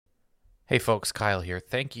Hey folks, Kyle here.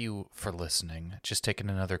 Thank you for listening. Just taking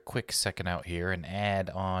another quick second out here and add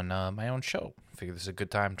on my own show. Figure this is a good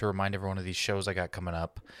time to remind everyone of these shows I got coming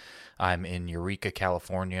up. I'm in Eureka,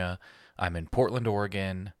 California. I'm in Portland,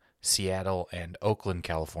 Oregon, Seattle, and Oakland,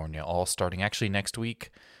 California, all starting actually next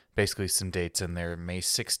week. Basically some dates in there. May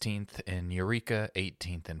 16th in Eureka,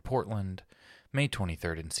 18th in Portland, May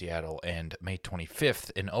 23rd in Seattle, and May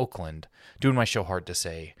 25th in Oakland. Doing my show Hard to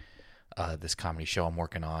Say, this comedy show I'm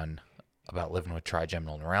working on about living with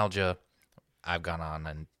trigeminal neuralgia. I've gone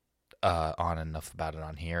on enough about it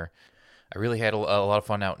on here. I really had a lot of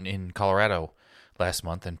fun out in Colorado last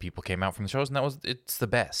month, and people came out from the shows, and it's the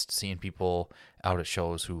best. Seeing people out at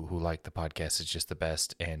shows who like the podcast is just the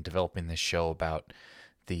best, and developing this show about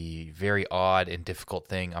the very odd and difficult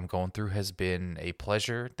thing I'm going through has been a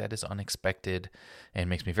pleasure that is unexpected and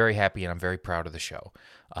makes me very happy, and I'm very proud of the show.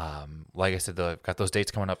 Like I said, I've got those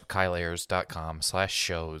dates coming up at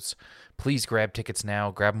kyleayers.com/shows. Please grab tickets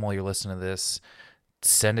now. Grab them while you're listening to this.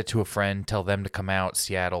 Send it to a friend. Tell them to come out.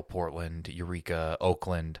 Seattle, Portland, Eureka,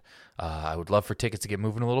 Oakland. I would love for tickets to get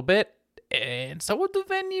moving a little bit. And so would the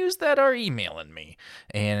venues that are emailing me.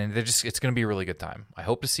 And it's going to be a really good time. I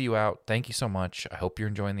hope to see you out. Thank you so much. I hope you're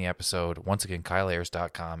enjoying the episode. Once again,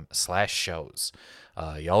 kyleayers.com/shows.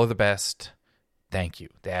 Y'all are the best. Thank you.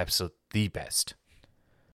 The best.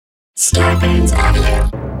 Starbane's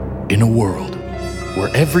Avenue. In a world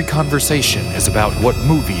where every conversation is about what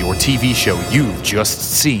movie or TV show you've just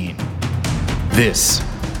seen, this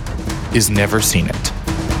is Never Seen It.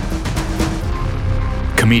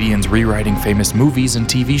 Comedians rewriting famous movies and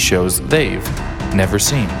TV shows they've never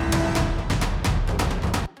seen.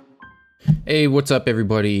 Hey, what's up,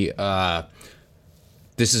 everybody?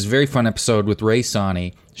 This is a very fun episode with Ray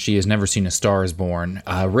Sani. She has never seen A Star is Born.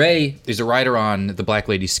 Ray is a writer on the Black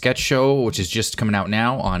Lady Sketch Show, which is just coming out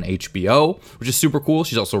now on HBO, which is super cool.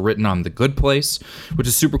 She's also written on The Good Place, which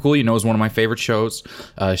is super cool. You know, is one of my favorite shows.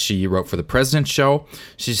 She wrote for The President's Show.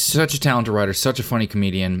 She's such a talented writer, such a funny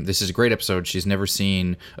comedian. This is a great episode. She's never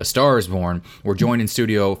seen A Star is Born. We're joined in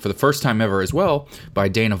studio for the first time ever as well by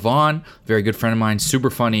Dana Vaughn, very good friend of mine,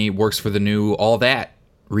 super funny, works for the new All That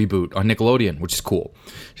reboot on Nickelodeon, which is cool.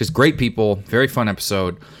 Just great people, very fun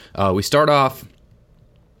episode. We start off,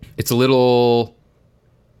 it's a little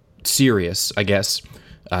serious, I guess.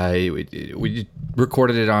 We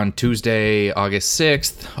recorded it on Tuesday, August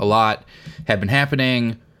 6th. A lot had been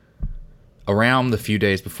happening around the few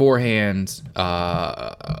days beforehand,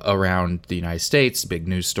 around the United States, big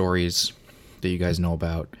news stories that you guys know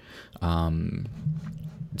about.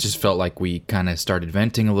 Just felt like we kind of started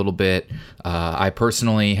venting a little bit. I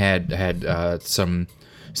personally had some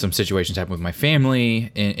situations happen with my family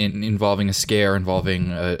involving a scare,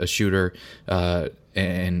 involving a shooter,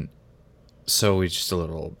 and so it's just a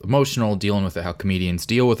little emotional, dealing with it, how comedians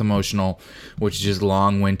deal with emotional, which is just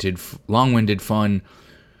long-winded fun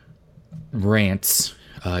rants,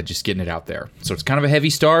 just getting it out there. So it's kind of a heavy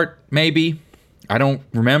start, maybe. I don't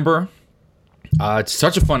remember. It's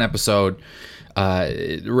such a fun episode.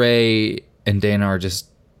 Ray and Dana are just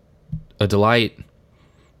a delight,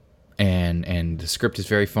 and the script is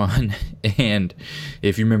very fun. And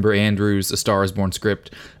if you remember Andrew's A Star is Born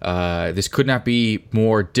script, this could not be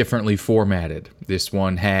more differently formatted. This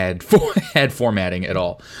one had formatting at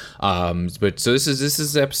all. But so this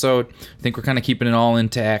is the episode. I think we're kind of keeping it all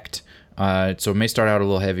intact. So it may start out a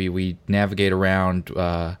little heavy. We navigate around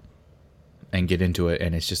and get into it,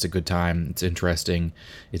 and it's just a good time. It's interesting.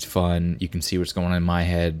 It's fun. You can see what's going on in my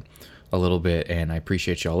head a little bit, and I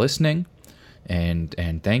appreciate y'all listening, and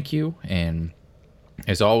thank you. And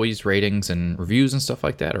as always, ratings and reviews and stuff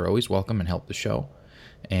like that are always welcome and help the show.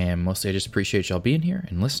 And mostly I just appreciate y'all being here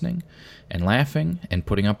and listening and laughing and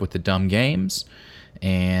putting up with the dumb games.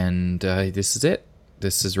 And this is it.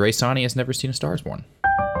 This is Ray Sani Has Never Seen A Star is Born.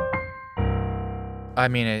 I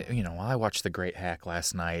mean, I watched The Great Hack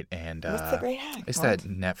last night, and what's The Great Hack? It's that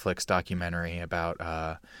Netflix documentary about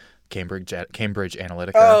Cambridge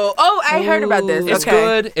Analytica. Oh, I heard about this. It's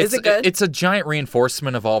okay. good. Is it good? It's a giant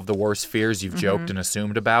reinforcement of all of the worst fears you've joked and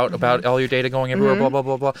assumed about all your data going everywhere. Blah blah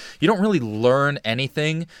blah blah. You don't really learn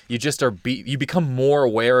anything. You just you become more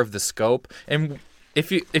aware of the scope. And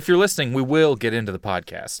if you're listening, we will get into the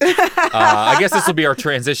podcast. I guess this will be our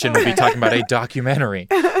transition. We'll be talking about a documentary.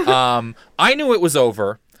 I knew it was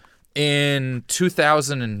over in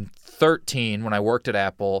 2013 when I worked at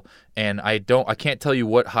Apple, and I can't tell you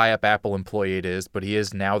what high up Apple employee it is, but he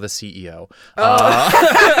is now the CEO.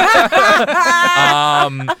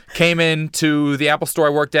 Came into the Apple store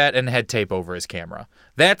I worked at and had tape over his camera.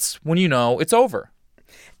 That's when you know it's over.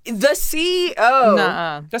 The CEO.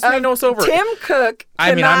 Nuh-uh. That's when I know it's over. Tim Cook.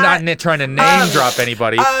 I mean, I'm not trying to name drop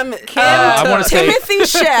anybody. I want to say Timothy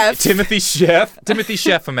Chef. Timothy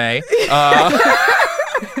Chalamet.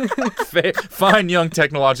 Fine young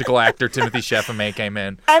technological actor Timothy Chalamet came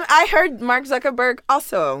in. And I heard Mark Zuckerberg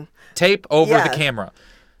also. Tape over Yeah. the camera.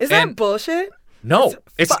 Is that And- bullshit? No,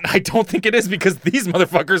 I don't think it is because these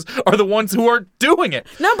motherfuckers are the ones who are doing it.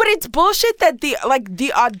 No, but it's bullshit that the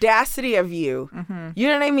audacity of you. You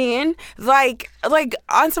know what I mean? Like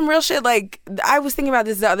on some real shit. Like I was thinking about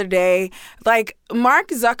this the other day. Like Mark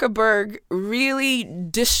Zuckerberg really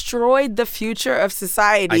destroyed the future of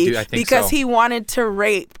society I think because so. he wanted to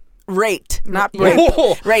rate, not Yeah. rape.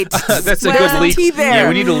 Oh, Rate. that's a Where's good the legal. T there? Yeah,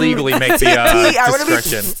 we need to legally make the I want to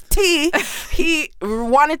discretion. be T. He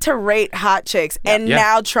wanted to rate hot chicks, and Yeah.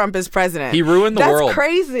 now Trump is president. He ruined the world. That's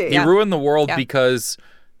crazy. He ruined the world Yeah. because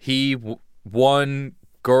one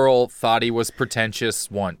girl thought he was pretentious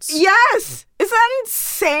once. Yes, is that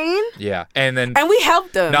insane? Yeah, and then. And we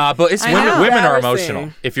helped him. Nah, but it's I women. know. Women are Embarrassing.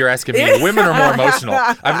 emotional. If you're asking me, women are more emotional.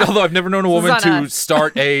 Although I've never known a woman Susanna. to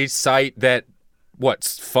start a site that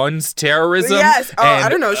funds terrorism. Yes. Oh, and, I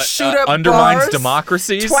don't know. Shoot up undermines bars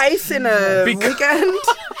democracies twice in a weekend.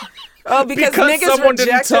 Oh, because niggas someone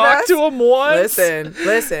didn't rejected talk us? to him once.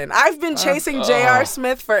 Listen. I've been chasing J.R.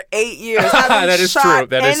 Smith for 8 years. Haven't That is shot true.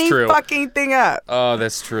 That is any true. fucking thing up. Oh,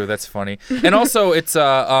 that's true. That's funny. And also, it's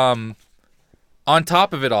on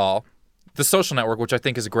top of it all, The Social Network, which I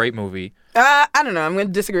think is a great movie. I don't know. I'm going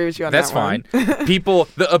to disagree with you on That's that one. fine. People,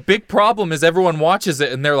 a big problem is everyone watches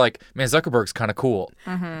it and they're like, "Man, Zuckerberg's kind of cool."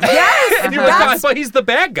 Yes. And you're like, "Oh, I thought he's the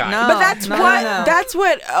bad guy." No. But that's no, what. no. That's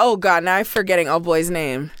what. Oh God, now I'm forgetting old boy's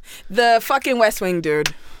name. The fucking West Wing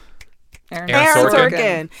dude. Aaron Aaron Sorkin.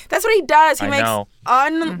 Sorkin. That's what he does. He I makes know.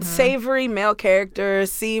 unsavory male characters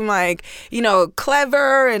seem like,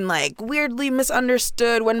 clever and like weirdly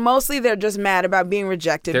misunderstood when mostly they're just mad about being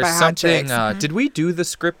rejected There's by hot something. chicks. Did we do the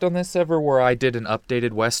script on this ever where I did an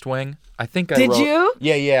updated West Wing? I think I Did wrote. you?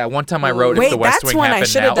 Yeah. One time I wrote Wait, if the West that's Wing one I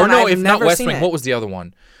happened should have now. Or done. no, I've if not never West seen Wing, it. what was the other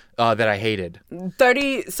one that I hated?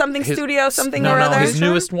 30-something studio, something no, or other. his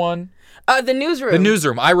newest one. The Newsroom. The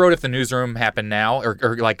Newsroom. I wrote if the Newsroom happened now or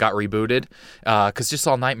like got rebooted because just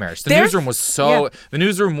all nightmares. The Newsroom was The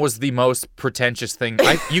Newsroom was the most pretentious thing.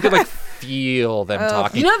 You could like feel them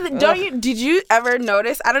talking. Did you ever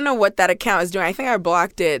notice? I don't know what that account is doing. I think I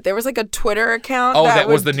blocked it. There was like a Twitter account. Oh, that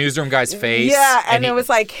was the Newsroom guy's face. Yeah, and he- it was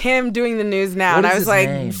like him doing the news now, What and I is was his like,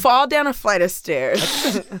 name? fall down a flight of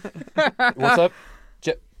stairs. What's up?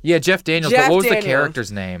 Jeff Daniels. Jeff But what was Daniels. the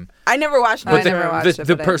character's name? I never watched it. I but never watched it,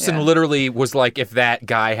 the but person yeah. literally was like, if that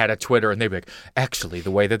guy had a Twitter, and they'd be like, actually, the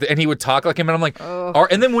way that, and he would talk like him, and I'm like,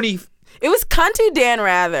 and then when he, It was Cunty Dan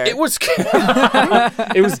Rather. it was,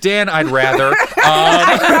 it was Dan. I'd rather.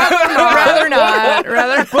 Rather not.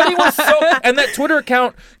 Rather. But he was so, and that Twitter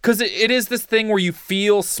account, because it is this thing where you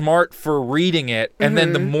feel smart for reading it, and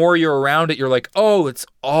then the more you're around it, you're like, oh, it's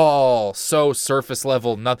all so surface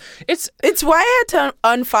level. It's why I had to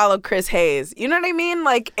unfollow Chris Hayes. You know what I mean?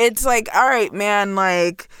 Like, it's like, all right, man,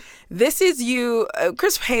 like, this is you.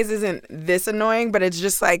 Chris Hayes isn't this annoying, but it's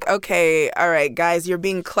just like, okay, all right, guys, you're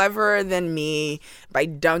being cleverer than me by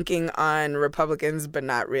dunking on Republicans, but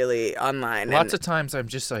not really online. Lots of times I'm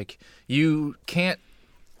just like, you can't,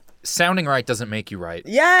 sounding right doesn't make you right.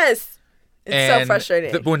 Yes. It's so And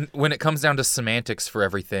frustrating. when it comes down to semantics for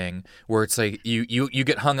everything, where it's like you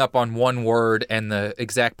get hung up on one word and the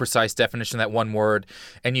exact precise definition of that one word,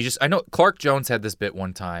 and I know Clark Jones had this bit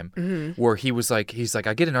one time where he's like,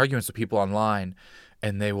 I get in arguments with people online,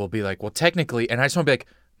 and they will be like, well, technically, and I just want to be like,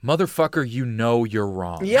 motherfucker, you know you're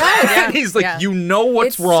wrong. Yes. And he's like, Yeah. you know what's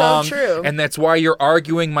It's so wrong, true. and that's why you're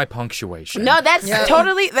arguing my punctuation. No, that's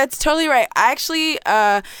totally right. I actually,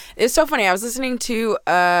 it's so funny. I was listening to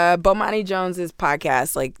Bomani Jones's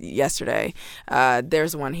podcast like yesterday.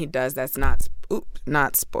 There's one he does that's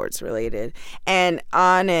not sports related, and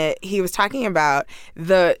on it he was talking about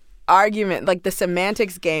the argument, like the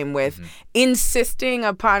semantics game with insisting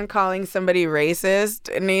upon calling somebody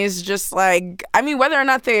racist, and he's just like, I mean, whether or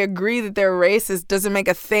not they agree that they're racist doesn't make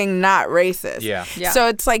a thing not racist. Yeah. Yeah. So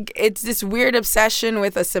it's like, it's this weird obsession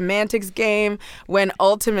with a semantics game when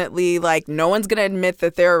ultimately, like, no one's gonna admit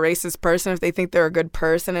that they're a racist person if they think they're a good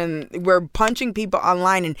person, and we're punching people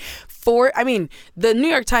online and the New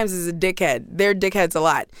York Times is a dickhead. They're dickheads a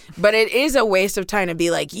lot. But it is a waste of time to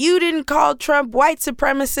be like, you didn't call Trump white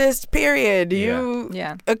supremacist, period. You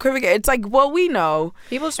equivocate. It's like, well, we know.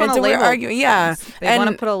 People just want And to so we're label. arguing. Yeah. They want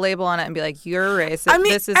to put a label on it and be like, you're racist.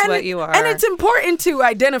 This is what you are. And it's important to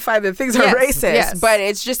identify that things are racist. Yes. But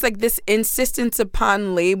it's just like this insistence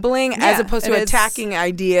upon labeling as opposed to attacking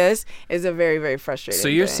ideas is a very, very frustrating So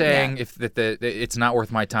you're thing. saying if that it's not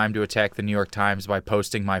worth my time to attack the New York Times by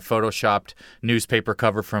posting my photoshopped newspaper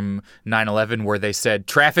cover from 9/11 where they said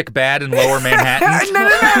traffic bad in Lower Manhattan?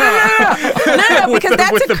 No, because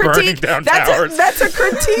that's with a the burning critique. down That's towers. a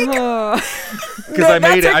critique. Because I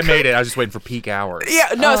made it. I was just waiting for peak hours. Yeah,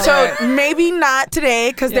 no, maybe not today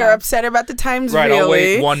because they're upset about the Times. Right, really. I'll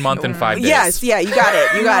wait 1 month and 5 days. Yes, yeah, you got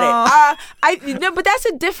it. No, but that's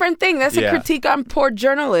a different thing. That's a critique on poor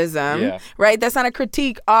journalism, right? That's not a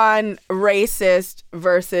critique on racist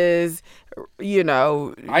versus,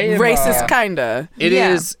 racist kinda. It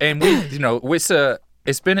is, and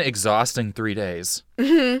it's been an exhausting 3 days,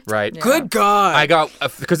 right? Good God. I got,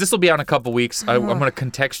 because this will be out in a couple weeks, I'm going to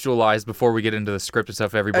contextualize before we get into the script and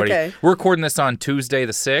stuff, everybody. Okay. We're recording this on Tuesday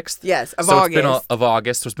the 6th. Yes, of so August. Of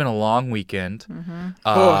August, so it's been a long weekend.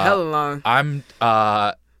 Hella long. I'm,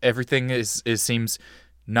 everything seems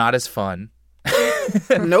not as fun.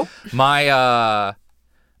 Nope. My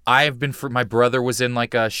brother was in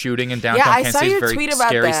like a shooting in downtown I Kansas saw City. your Very tweet about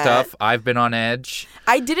scary that. stuff. I've been on edge.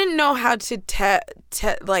 I didn't know how to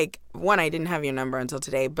one, I didn't have your number until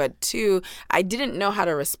today, but two, I didn't know how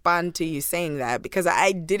to respond to you saying that because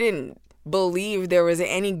I didn't believe there was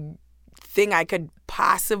anything I could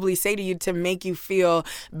possibly say to you to make you feel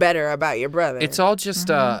better about your brother. It's all just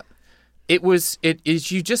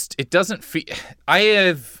it doesn't feel. I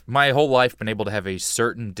have my whole life been able to have a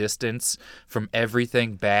certain distance from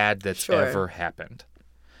everything bad that's ever happened.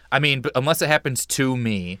 I mean, but unless it happens to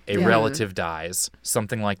me, a relative dies,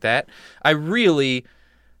 something like that, I really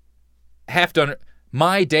have to.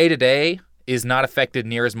 My day-to-day is not affected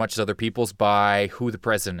near as much as other people's by who the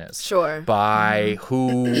president is. Sure. By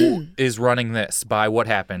who is running this, by what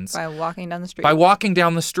happens. By walking down the street. By walking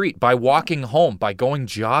down the street, by walking home, by going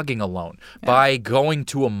jogging alone, by going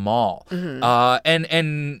to a mall.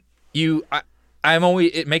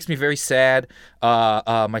 It makes me very sad.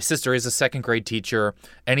 My sister is a second grade teacher.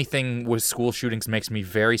 Anything with school shootings makes me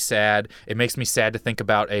very sad. It makes me sad to think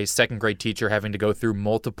about a second grade teacher having to go through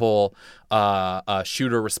multiple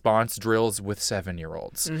shooter response drills with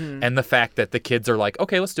 7-year-olds. And the fact that the kids are like,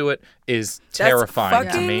 okay, let's do it, is terrifying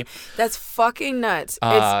to me. That's fucking nuts.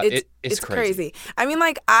 It's crazy. I mean,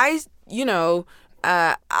 like, I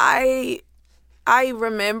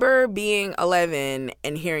remember being 11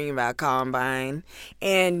 and hearing about Columbine,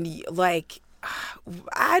 and like,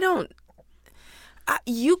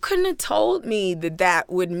 you couldn't have told me that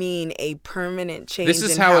would mean a permanent change This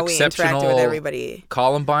is in how how we interacted with everybody.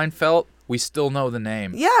 Columbine felt. We still know the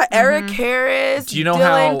name. Yeah, Eric Harris, Do you know Dylan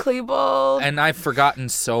how- Klebold. And I've forgotten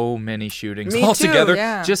so many shootings Me too, altogether.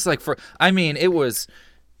 yeah. Just like it was,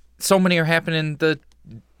 so many are happening. The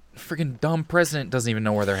freaking dumb president doesn't even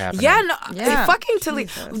know where they're happening. Yeah, no, Yeah. fucking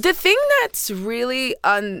the thing that's really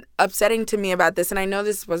upsetting to me about this, and I know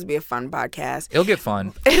this is supposed to be a fun podcast. It'll get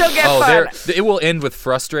fun. It'll get fun. It will end with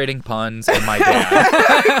frustrating puns and my dad.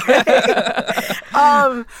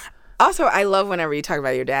 Also, I love whenever you talk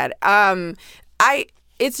about your dad.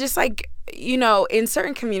 It's just like, in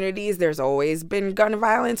certain communities, there's always been gun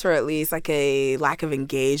violence, or at least like a lack of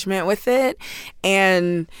engagement with it.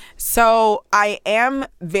 And so I am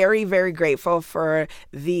very, very grateful for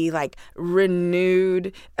the like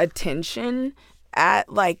renewed attention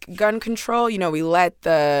at like gun control. We let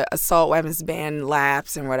the assault weapons ban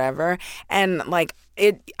lapse and whatever. And like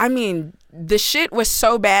the shit was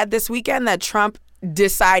so bad this weekend that Trump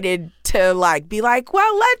decided to like be like,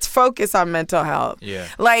 well, let's focus on mental health. Yeah.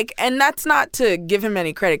 Like, and that's not to give him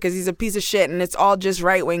any credit because he's a piece of shit and it's all just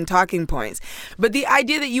right-wing talking points. But the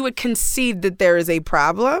idea that you would concede that there is a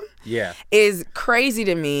problem is crazy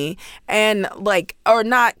to me, and like, or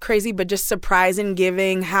not crazy, but just surprising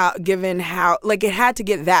given how like it had to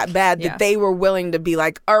get that bad that they were willing to be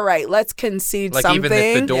like, all right, let's concede Like something. even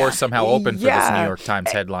if the door somehow opened for this New York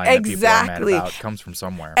Times headline that people are mad about, comes from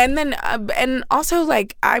somewhere. And then, and also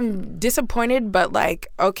like, I'm disappointed, but like,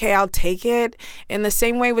 okay, I'll take it. In the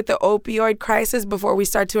same way with the opioid crisis, before we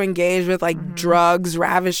start to engage with like drugs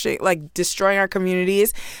ravishing, like destroying our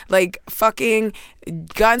communities, like fucking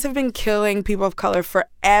guns have been killing people of color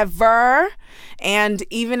forever. And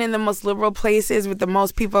even in the most liberal places with the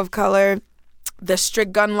most people of color, the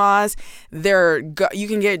strict gun laws. You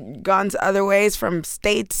can get guns other ways from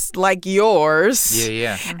states like yours.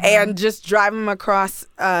 Yeah. And just drive them across,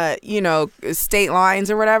 state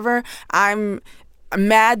lines or whatever. I'm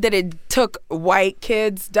mad that it took white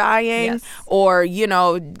kids dying or,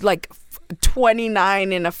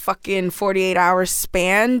 29 in a fucking 48-hour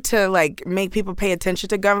span to like make people pay attention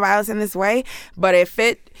to gun violence in this way. But if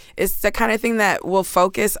it's the kind of thing that will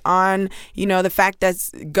focus on, the fact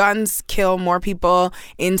that guns kill more people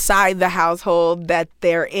inside the household that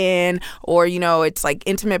they're in, or, it's like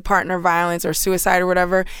intimate partner violence or suicide or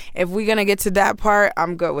whatever. If we're going to get to that part,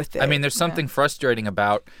 I'm good with it. I mean, there's something frustrating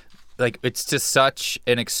about, like, it's to such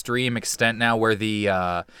an extreme extent now where the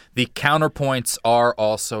counterpoints are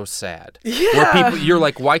also sad. Yeah. Where you're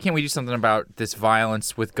like, why can't we do something about this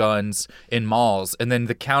violence with guns in malls? And then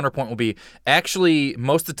the counterpoint will be, actually,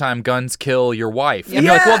 most of the time, guns kill your wife. And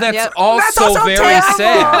you're like, well, that's also very terrible.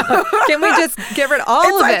 sad. Can we just get rid of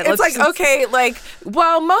all of it? It's like, okay, like,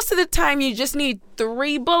 well, most of the time you just need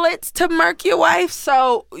 3 bullets to murk your wife,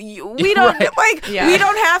 so we don't we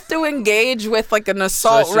don't have to engage with like an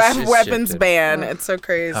assault weapons ban. It's so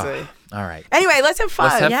crazy. All right. Anyway, let's have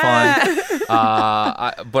fun. Let's have fun.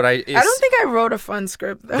 I don't think I wrote a fun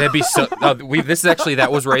script though. That'd be so. That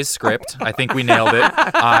was Ray's script. I think we nailed it.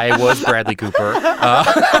 I was Bradley Cooper.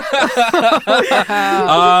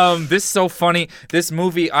 This is so funny. This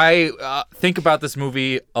movie. I think about this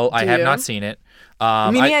movie. I have not seen it.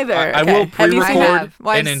 Me neither. I will pre-record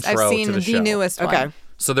an intro I've seen to the show. The newest one. Okay.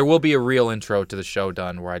 So there will be a real intro to the show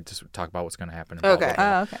done where I just talk about what's going to happen. Okay.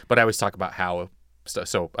 Okay. But I always talk about how.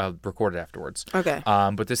 So I'll record it afterwards. Okay.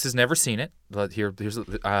 But this has never seen it. But here's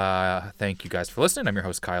thank you guys for listening. I'm your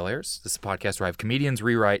host, Kyle Ayers. This is a podcast where I have comedians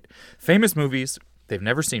rewrite famous movies they've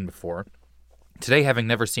never seen before. Today, having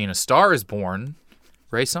never seen A Star Is Born,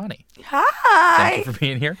 Ray Sani. Hi. Thank you for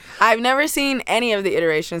being here. I've never seen any of the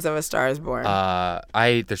iterations of A Star Is Born.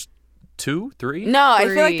 There's 2, 3? No, I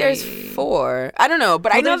feel like there's 4. I don't know,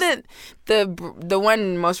 but I know that the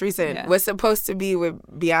one most recent was supposed to be with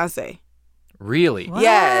Beyonce. Really? What?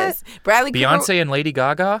 Yes. Bradley Cooper. Beyonce and Lady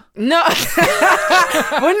Gaga? No. Wouldn't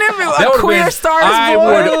it be That a would queer been, Star Is I Born?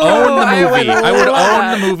 would own the movie. I would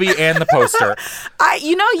own the movie and the poster.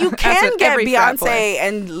 You can what get every frat boy. Beyonce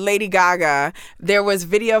and Lady Gaga. There was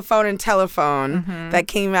Video Phone and Telephone that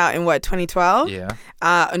came out in 2012? Yeah.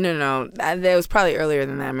 No. That was probably earlier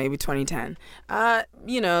than that, maybe 2010.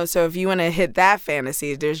 So if you want to hit that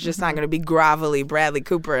fantasy, there's just not going to be grovelly Bradley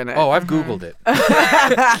Cooper in it. Oh, I've Googled it.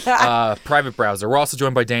 Private browser. We're also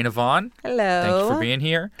joined by Dana Vaughn. Hello. Thank you for being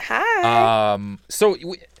here. Hi.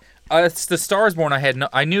 It's The Star Is Born.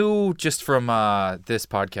 I knew just from this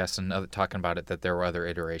podcast and talking about it that there were other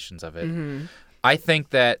iterations of it. Mm-hmm. I think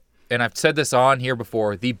that, and I've said this on here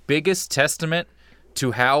before, the biggest testament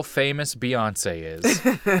to how famous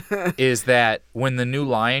Beyonce is that when the new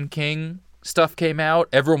Lion King stuff came out,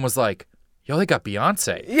 everyone was like, yo, they got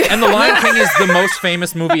Beyonce. Yeah. And The Lion King is the most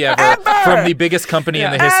famous movie ever from the biggest company in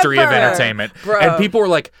the history of entertainment. Bro. And people were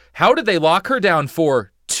like, how did they lock her down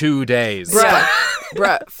for 2 days?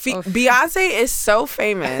 Beyonce is so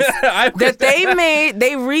famous that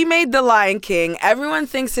they remade The Lion King. Everyone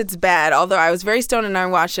thinks it's bad, although I was very stoned and I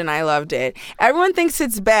watched it and I loved it. Everyone thinks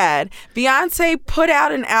it's bad. Beyonce put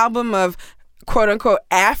out an album of quote unquote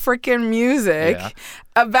African music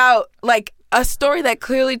about like a story that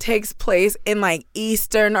clearly takes place in like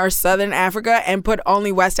Eastern or Southern Africa and put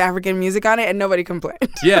only West African music on it and nobody complained.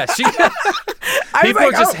 Yeah, people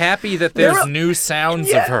are just happy that there's new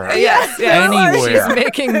sounds of her anywhere. She's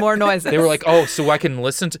making more noises. They were like, oh, so I can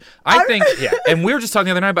listen to... I think, and we were just talking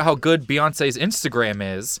the other night about how good Beyonce's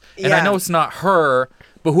Instagram is. And I know it's not her,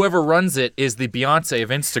 but whoever runs it is the Beyonce of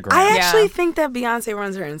Instagram. I actually think that Beyonce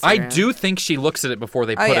runs her Instagram. I do think she looks at it before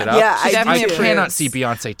they put it up. Yeah, I cannot see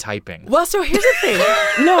Beyonce typing. Well, so here's the thing.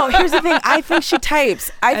 Here's the thing. I think she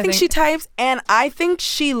types. I think she types, and I think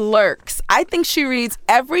she lurks. I think she reads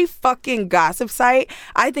every fucking gossip site.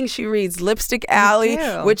 I think she reads Lipstick Alley,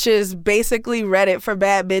 which is basically Reddit for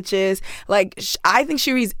bad bitches. Like, I think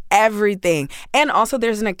she reads everything. And also,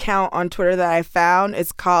 there's an account on Twitter that I found.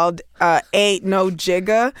 It's called Ain't No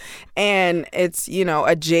Jigga. And it's,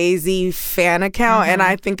 a Jay-Z fan account, and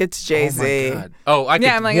I think it's Jay-Z. Oh, my God. Oh, I could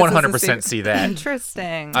 100% see that.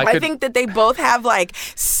 Interesting. I think that they both have, like,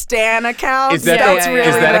 stan accounts. Is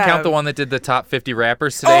that account the one that did the top 50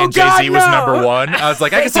 rappers today, and Jay-Z was number 1? I was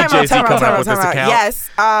like, I can see Jay-Z coming up with this account. Yes.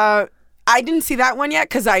 I I didn't see that one yet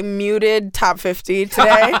because I muted Top 50 today.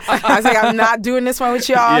 I was like, I'm not doing this one with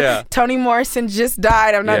y'all. Yeah. Toni Morrison just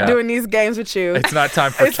died. I'm not doing these games with you. It's not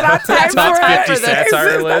time for It's not time top for 50 it.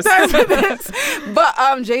 satire It's list. not time for this.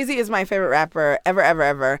 But Jay-Z is my favorite rapper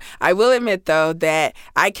ever. I will admit, though, that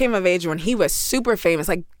I came of age when he was super famous.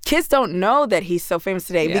 Like, kids don't know that he's so famous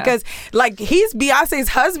today because, like, he's Beyonce's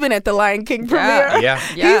husband at the Lion King premiere. Yeah.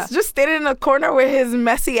 He's just standing in a corner with his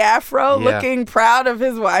messy afro, looking proud of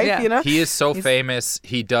his wife. You know, he is so famous.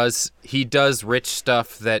 He does rich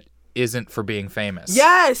stuff that isn't for being famous.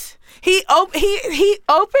 Yes. He's opening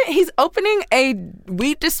a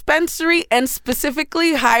weed dispensary and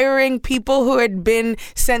specifically hiring people who had been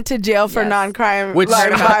sent to jail for non-crime, Which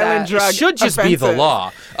violent drug should just be the offenses.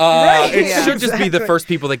 law. Right. It should just be the first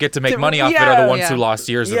people that get to make money off it are the ones who lost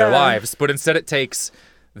years of their lives. But instead it takes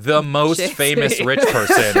the most famous rich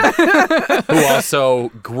person who also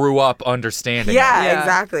grew up understanding it.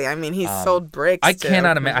 Exactly. I mean, he's sold bricks. I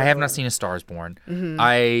cannot imagine. I have not seen A Star Is Born.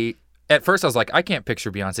 At first I was like, I can't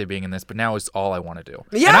picture Beyonce being in this, but now it's all I want to do.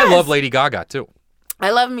 Yes! And I love Lady Gaga too. I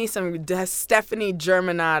love me some Stephanie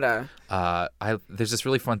Germanotta. There's this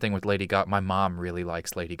really fun thing with Lady Gaga. My mom really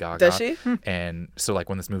likes Lady Gaga. Does she? And so, like,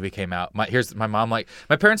 when this movie came out, my mom, like,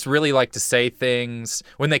 my parents really like to say things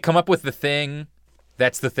when they come up with the thing.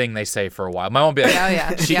 That's the thing they say for a while. My mom will be like,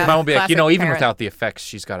 my mom will be like, you know, even without the effects,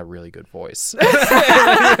 she's got a really good voice. And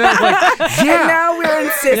now we're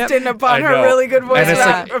insisting upon her really good voice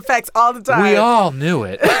without effects all the time. We all knew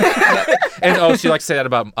it. And she likes to say that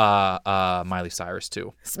about Miley Cyrus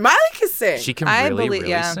too. Miley can sing. She can really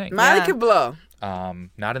sing. Miley can blow.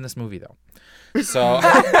 Not in this movie though. So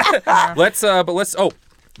let's.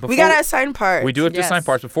 We got to assign parts. We do have to assign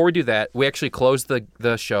parts. Before we do that, we actually closed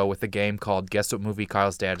the show with a game called Guess What Movie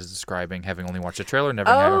Kyle's Dad is Describing, having only watched the trailer, never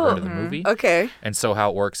heard of the movie. Okay. And so how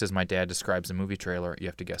it works is my dad describes a movie trailer. You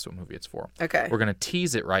have to guess what movie it's for. Okay. We're going to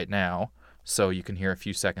tease it right now so you can hear a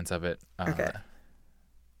few seconds of it. Okay.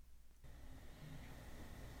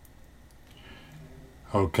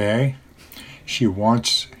 Okay. She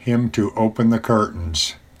wants him to open the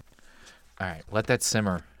curtains. All right. Let that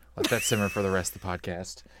simmer. Let that simmer for the rest of the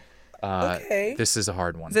podcast. Okay. This is a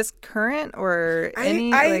hard one. Is this current or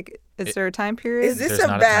is there a time period? Is this There's a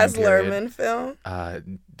not a Baz time period. Luhrmann film?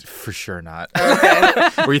 For sure not. Okay.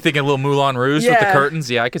 Were you thinking a little Moulin Rouge with the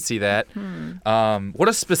curtains? Yeah, I could see that. What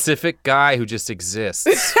a specific guy who just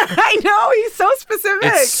exists. I know. He's so specific.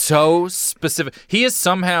 It's so specific. He is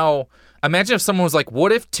somehow... Imagine if someone was like,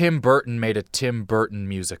 what if Tim Burton made a Tim Burton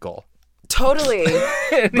musical? Totally.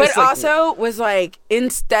 But also was like,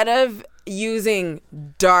 instead of using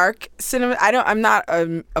dark cinema, I'm not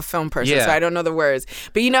a film person, so I don't know the words.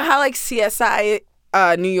 But you know how like CSI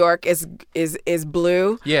New York is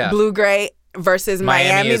blue, blue gray versus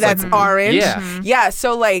Miami that's like, orange. Yeah.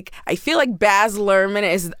 So like I feel like Baz Luhrmann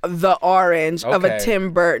is the orange of a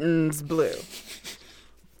Tim Burton's blue.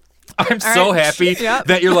 I'm so happy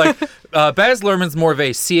that you're like, Baz Luhrmann's more of a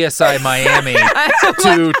CSI Miami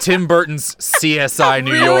to Tim Burton's CSI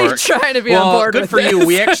New really York. Trying to be on board good with for this. you.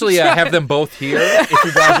 We actually have them both here, if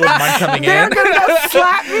you guys wouldn't mind coming They're in. going to go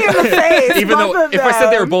slap me in the face. Even though, both of if I said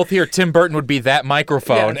they were them. both here, Tim Burton would be that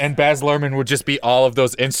microphone, and Baz Luhrmann would just be all of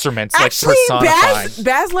those instruments, Actually, like personified.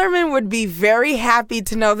 Baz Luhrmann would be very happy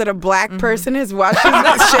to know that a black person has watched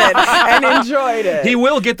this shit and enjoyed it. He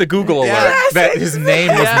will get the Google alert that his name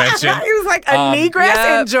was mentioned. He was like, a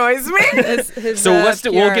negress enjoys me.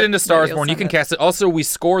 We'll get into Stars Born. You can cast it. Also, we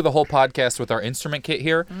score the whole podcast with our instrument kit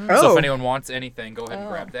here. So if anyone wants anything, go ahead and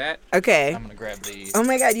grab that. Okay. I'm gonna grab the. Oh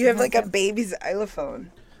my God, you have like a baby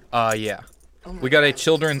xylophone. Yeah. We got a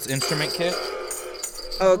children's instrument kit.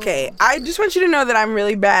 Okay, I just want you to know that I'm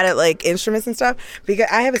really bad at like instruments and stuff because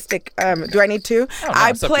I have a stick. Do I need two?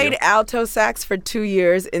 I played alto sax for 2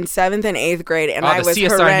 years in 7th and 8th grade, and I was the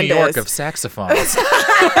CSI horrendous. New York of saxophones.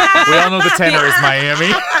 We all know the tenor is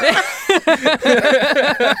Miami.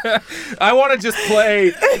 I want to just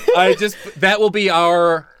play. That will be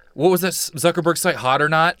our. What was that Zuckerberg site? Hot or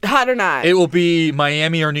Not? Hot or Not. It will be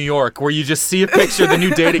Miami or New York, where you just see a picture. The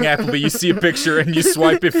new dating app will be you see a picture and you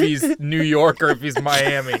swipe if he's New York or if he's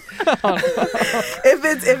Miami. If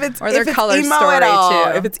it's or their color emo story at all, too.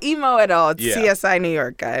 if it's emo at all, it's CSI New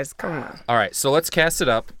York, guys. Come on. All right, so let's cast it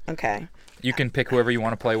up. Okay. You can pick whoever you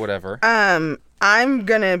want to play, whatever. I'm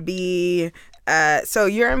gonna be. So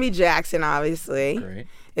you're gonna be Jackson, obviously. Great.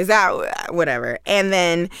 Is that whatever? And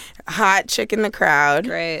then hot chick in the crowd.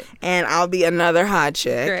 Great. And I'll be another hot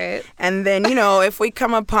chick. Great. And then, if we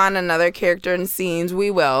come upon another character in scenes, we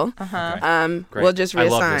will. Okay. We'll just I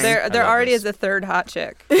love reassign. this. There already is a third hot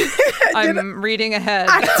chick. I'm reading ahead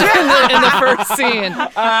in the first scene.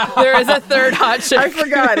 There is a third hot chick. I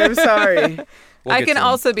forgot. I'm sorry. We'll I get can to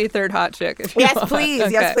also be third hot chick if you Yes, want. please.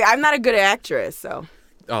 Okay. Yes, please. I'm not a good actress, so.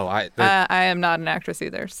 Oh, I am not an actress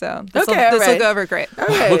either, so this Okay, all will right. go over great.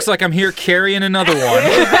 Okay. looks like I'm here carrying another one.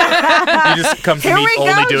 He just comes to Here me we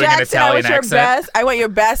only go, doing Jackson. an Italian accent. I want your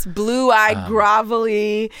best blue-eyed,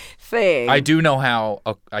 grovelly thing. I do know how.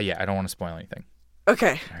 Yeah, I don't want to spoil anything.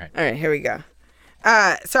 Okay. All right, here we go.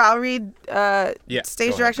 So I'll read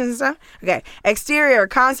stage go directions and stuff. Okay. Exterior,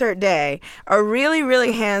 concert day. A really,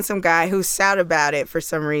 really handsome guy who's sad about it for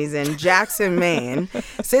some reason, Jackson Maine,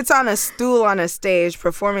 sits on a stool on a stage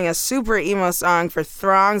performing a super emo song for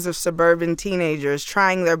throngs of suburban teenagers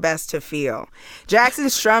trying their best to feel. Jackson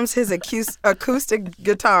strums his acoustic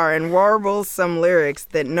guitar and warbles some lyrics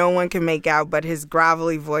that no one can make out, but his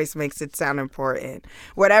grovelly voice makes it sound important.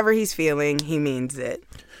 Whatever he's feeling, he means it.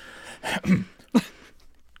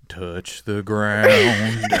 Touch the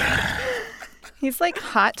ground. He's like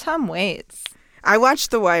hot Tom Waits. I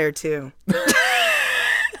watched The Wire too.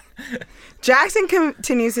 Jackson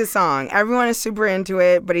continues his song. Everyone is super into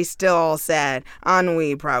it, but he's still all sad.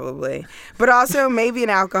 Ennui, probably. But also, maybe an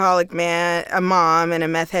alcoholic man, a mom, and a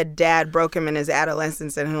meth head dad broke him in his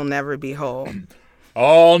adolescence and he'll never be whole.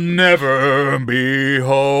 I'll never be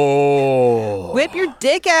whole. Whip your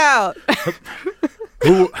dick out.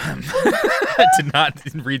 Who? I did not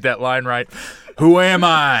read that line right. Who am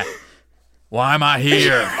I? Why am I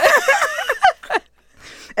here?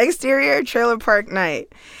 Exterior trailer park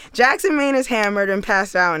night. Jackson Maine is hammered and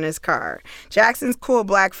passed out in his car. Jackson's cool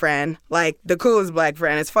black friend, like the coolest black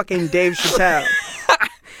friend, is fucking Dave Chappelle.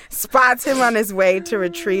 Spots him on his way to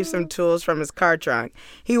retrieve some tools from his car trunk.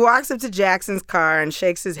 He walks up to Jackson's car and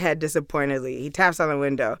shakes his head disappointedly. He taps on the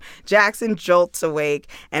window. Jackson jolts awake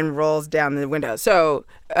and rolls down the window. So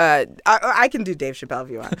I can do Dave Chappelle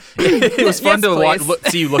if you want. It was fun Yes, to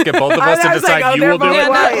please. see you look at both of us I and was decide like, you will do they're it.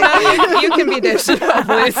 both white. You can be Dave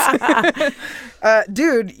Chappelle, please.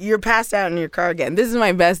 Dude, you're passed out in your car again. This is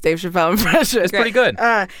my best Dave Chappelle impression. It's pretty good.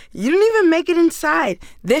 You didn't even make it inside.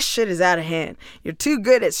 This shit is out of hand. You're too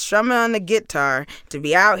good at strumming on the guitar to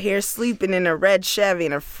be out here sleeping in a red Chevy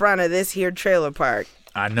in the front of this here trailer park.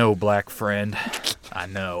 I know, black friend. I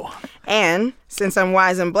know. And since I'm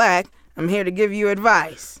wise and black, I'm here to give you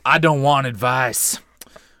advice. I don't want advice.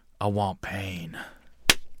 I want pain.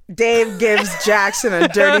 Dave gives Jackson a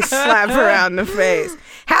dirty slap around the face.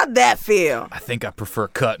 How'd that feel? I think I prefer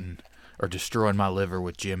cutting or destroying my liver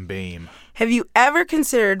with Jim Beam. Have you ever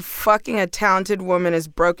considered fucking a talented woman as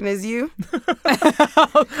broken as you?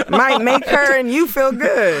 Might make her and you feel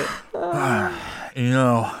good. You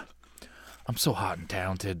know, I'm so hot and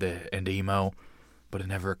talented and emo, but it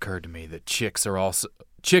never occurred to me that chicks are also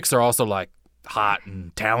like hot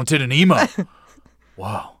and talented and emo.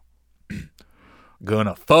 Whoa.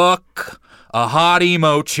 Gonna fuck a hot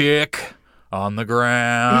emo chick on the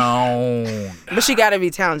ground. But she gotta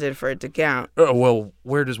be talented for it to count. Well,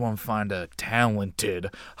 where does one find a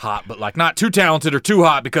talented hot, but like not too talented or too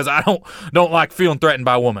hot? Because I don't like feeling threatened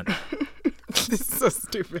by a woman. This is so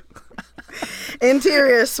stupid.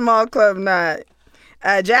 Interior small club night.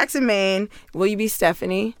 Jackson Maine. Will you be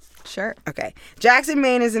Stephanie? Sure. Okay. Jackson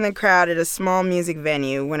Maine is in the crowd at a small music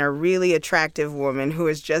venue when a really attractive woman who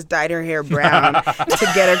has just dyed her hair brown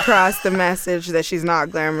to get across the message that she's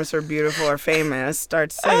not glamorous or beautiful or famous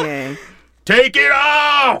starts singing. Take it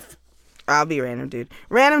off! I'll be random dude.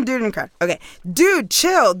 Random dude in the crowd. Okay. Dude,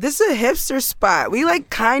 chill. This is a hipster spot. We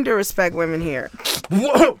kind of respect women here.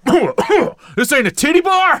 This ain't a titty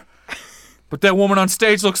bar? But that woman on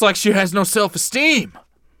stage looks like she has no self-esteem.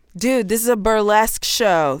 Dude, this is a burlesque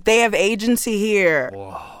show. They have agency here.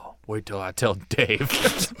 Whoa. Wait till I tell Dave.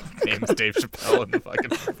 Name's Dave Chappelle in the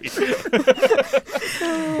fucking movie.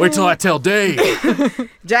 Wait till I tell Dave.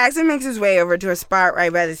 Jackson makes his way over to a spot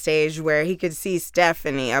right by the stage where he could see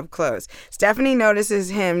Stephanie up close. Stephanie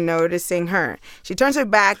notices him noticing her. She turns her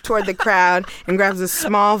back toward the crowd and grabs a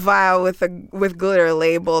small vial with glitter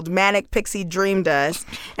labeled Manic Pixie Dream Dust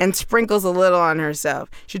and sprinkles a little on herself.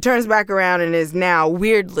 She turns back around and is now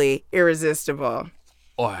weirdly irresistible.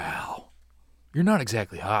 Wow. You're not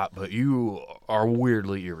exactly hot, but you are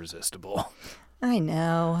weirdly irresistible. I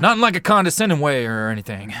know. Not in like a condescending way or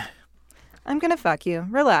anything. I'm gonna fuck you.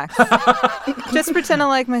 Relax. Just pretend I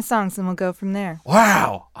like my songs and we'll go from there.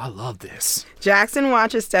 Wow, I love this. Jackson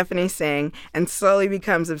watches Stephanie sing and slowly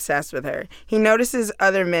becomes obsessed with her. He notices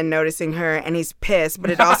other men noticing her and he's pissed, but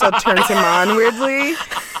it also turns him on weirdly.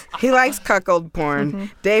 He likes cuckold porn.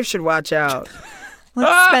 Dave should watch out.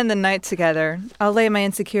 Let's spend the night together. I'll lay my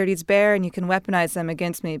insecurities bare and you can weaponize them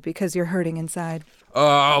against me because you're hurting inside.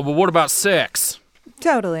 But what about sex?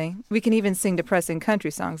 Totally. We can even sing depressing country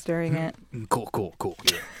songs during it. Cool.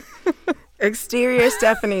 Yeah. Exterior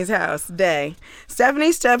Stephanie's house. Day.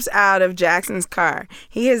 Stephanie steps out of Jackson's car.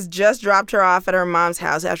 He has just dropped her off at her mom's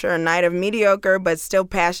house after a night of mediocre but still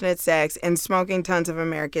passionate sex and smoking tons of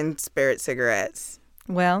American Spirit cigarettes.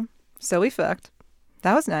 Well, so we fucked.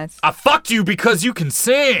 That was nice. I fucked you because you can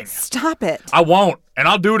sing. Stop it. I won't, and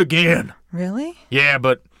I'll do it again. Really? Yeah,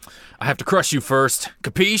 but I have to crush you first.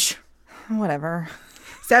 Capiche? Whatever.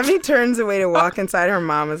 Stephanie turns away to walk inside her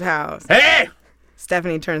mama's house. Hey!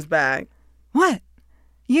 Stephanie turns back. What?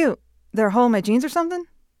 You? There a hole in my jeans or something?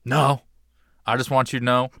 No. I just want you to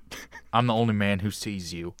know I'm the only man who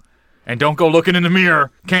sees you. And don't go looking in the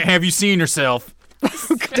mirror. Can't have you seeing yourself.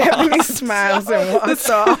 Stephanie smiles and walks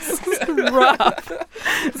off. Rough.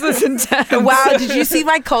 This is intense. Wow, did you see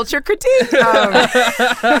my culture critique?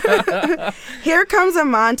 Here comes a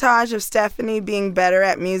montage of Stephanie being better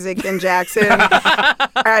at music than Jackson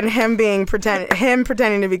and him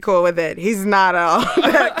pretending to be cool with it. He's not all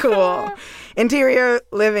that cool. Interior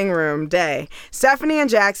living room. Day. Stephanie and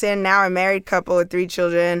Jackson, now a married couple with 3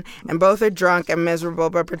 children, and both are drunk and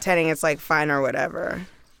miserable but pretending it's like fine or whatever.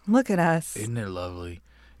 Look at us. Isn't it lovely?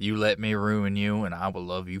 You let me ruin you, and I will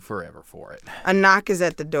love you forever for it. A knock is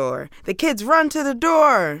at the door. The kids run to the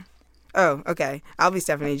door. Oh, okay. I'll be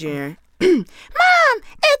Stephanie Jr. Mom,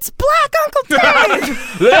 it's Black Uncle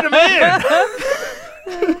Dave. Let him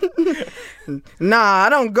in. Nah, I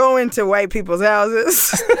don't go into white people's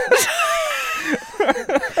houses.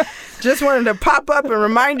 Just wanted to pop up and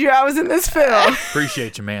remind you I was in this film.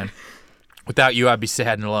 Appreciate you, man. Without you, I'd be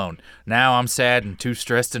sad and alone. Now I'm sad and too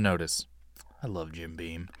stressed to notice. I love Jim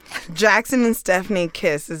Beam. Jackson and Stephanie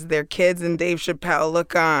kiss as their kids and Dave Chappelle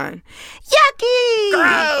look on. Yucky!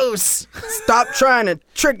 Gross! Stop trying to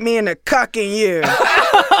trick me into cucking you.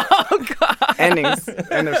 Oh, God.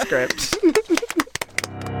 End of script.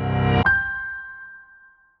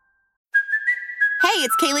 Hey,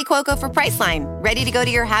 it's Kaylee Cuoco for Priceline. Ready to go to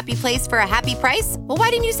your happy place for a happy price? Well, why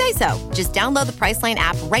didn't you say so? Just download the Priceline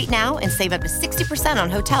app right now and save up to 60% on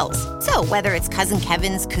hotels. So whether it's Cousin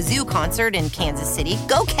Kevin's Kazoo Concert in Kansas City,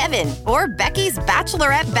 go Kevin, or Becky's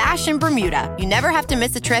Bachelorette Bash in Bermuda, you never have to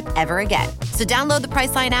miss a trip ever again. So download the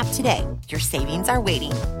Priceline app today. Your savings are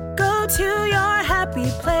waiting. Go to your happy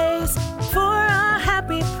place for a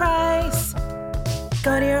happy price.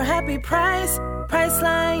 Go to your happy price,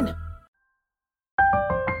 Priceline.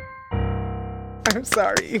 I'm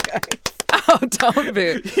sorry, you guys. Oh, don't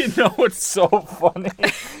be. You know what's so funny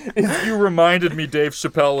is you reminded me Dave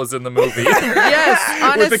Chappelle was in the movie. Yes,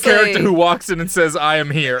 honestly. With the character who walks in and says, I am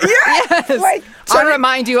here. Yes. Like, to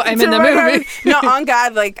remind you I'm in the movie. No, on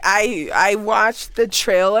God, like I watched the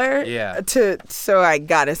trailer so I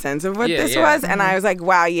got a sense of what this was, and I was like,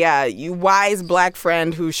 wow, yeah, you wise black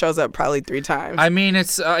friend who shows up probably 3 times. I mean,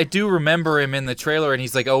 it's I do remember him in the trailer, and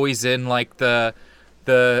he's like always in like the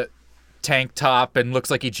tank top and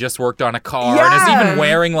looks like he just worked on a car and is even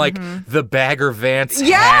wearing like the Bagger Vance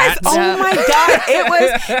hat. Oh my God. It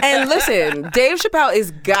was, and listen, Dave Chappelle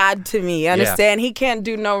is God to me. You understand? He can't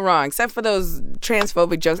do no wrong except for those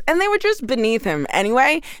transphobic jokes. And they were just beneath him.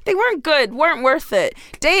 Anyway, they weren't good, weren't worth it.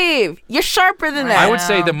 Dave, you're sharper than that. I would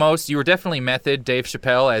say you were definitely method Dave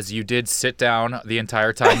Chappelle, as you did sit down the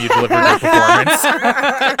entire time you delivered your performance.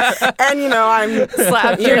 And I'm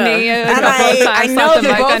slapped your knee and I know the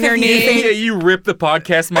mic both on your of you knee. think- Yeah, you rip the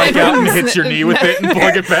podcast mic out and hit your knee with it and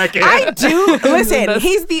plug it back in. I do. Listen,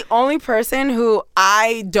 he's the only person who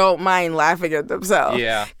I don't mind laughing at themselves.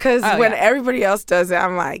 Yeah. Because when everybody else does it,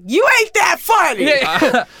 I'm like, you ain't that funny.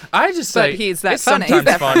 I just say he's that it's funny.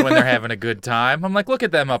 sometimes fun when they're having a good time. I'm like, look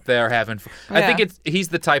at them up there having fun. I think he's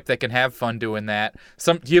the type that can have fun doing that.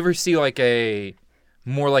 Do you ever see like a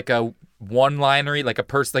one-linery, like a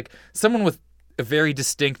person, like someone with a very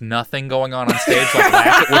distinct nothing going on stage, like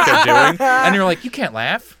laugh at what they're doing, and you're like, you can't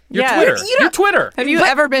laugh. You're Twitter. You're Twitter. Have you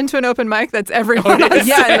ever been to an open mic that's everyone on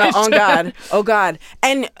Yeah, no, oh God.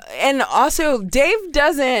 And also Dave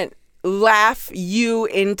doesn't laugh you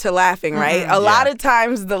into laughing, right? A lot of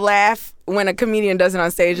times the laugh when a comedian does it on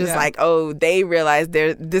stage is like, oh, they realize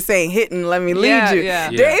this ain't hitting, let me lead you. Yeah.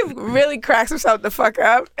 Dave really cracks himself the fuck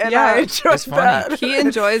up, and I enjoy That's funny. that. He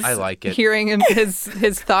enjoys I like it. hearing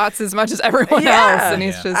his thoughts as much as everyone Yeah. else, and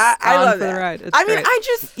he's just I on love for the that. ride. It's I mean, great. I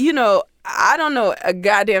just, I don't know a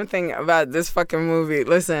goddamn thing about this fucking movie.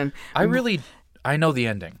 Listen, I know the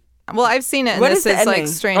ending. Well, I've seen it, and What this is the is like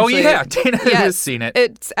ending? strangely. Oh yeah, Dana Yes, has seen it.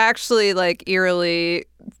 It's actually like eerily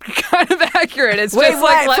kind of accurate. It's Wait, just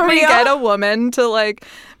like what? For let me real? get a woman to like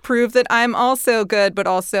prove that I'm also good, but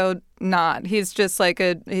also not. He's just like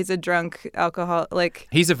he's a drunk alcohol like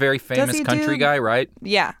He's a very famous he country do- guy, right?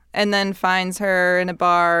 yeah, and then finds her in a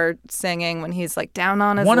bar singing when he's like down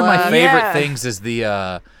on his One of my luck. favorite Yeah. things is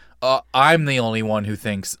the I'm the only one who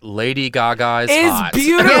thinks Lady Gaga is It's hot.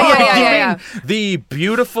 beautiful. Yeah. The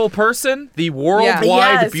beautiful person, the worldwide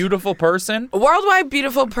Yes. beautiful person. worldwide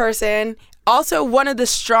beautiful person. Also, one of the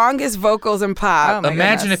strongest vocals in pop. Oh my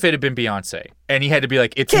Imagine goodness. if it had been Beyonce, and he had to be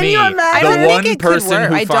like, "It's Can me, you imagine? I the don't one think it could person work.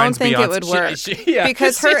 who I don't finds think Beyonce." it would work Yeah,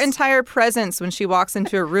 because her it's- entire presence when she walks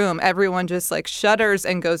into a room, everyone just like shudders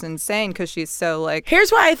and goes insane because she's so like Here's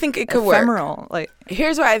why I think it could work. ephemeral. Like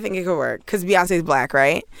Here's why I think it could work. Because Beyonce's black,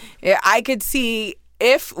 right? Yeah, I could see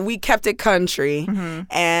if we kept it country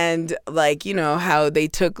and like, how they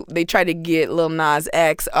tried to get Lil Nas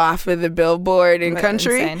X off of the Billboard in Right,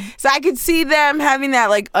 country. insane. So I could see them having that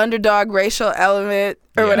like underdog racial element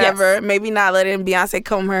or Yeah. whatever. Yes. Maybe not letting Beyonce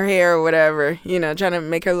comb her hair or whatever, trying to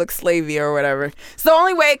make her look slavey or whatever. It's the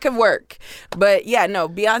only way it could work. But yeah, no,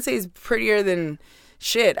 Beyonce's prettier than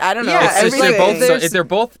shit. I don't know. Yeah, It's just, everything. they're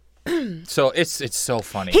both. So it's so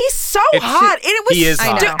funny. He's so It's- hot. It was he is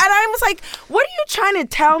hot. and I was like, "What are you trying to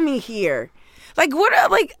tell me here? Like,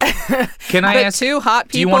 what? Like, Can I but ask? two hot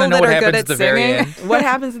do you people want to know that what are good happens at at the very singing. end? what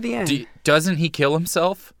happens at the end? Doesn't he kill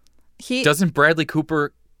himself? He Doesn't Bradley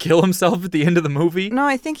Cooper kill himself at the end of the movie? no,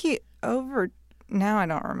 I think he Now I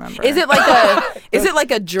don't remember. is it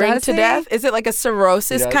like a drink Does to he? death? Is it like a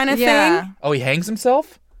cirrhosis kind of yeah. thing? Oh, he hangs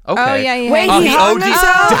himself. Okay. Oh yeah, he Wait, hangs he himself. hung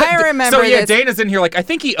himself? Oh, I remember So yeah, this. Dana's in here like I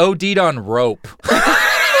think he OD'd on rope.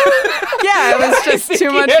 Yeah, it was just think too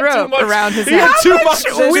he much had too rope much- around his he had neck. too How much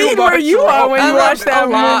much weed were you on when you watched that A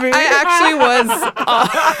lot. movie? I actually was.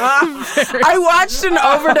 I watched an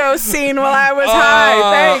overdose scene while I was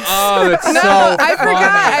high. Thanks. Oh, that's No, so I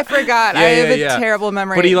forgot. Yeah, I have yeah. a terrible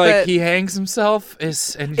memory. But he hangs himself.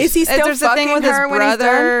 Is he still There's a fucking thing with his her when he's done?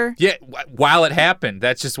 brother. Yeah, while it happened,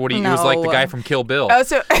 that's just what he was like. The No. guy from Kill Bill. Oh,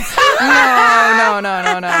 so No.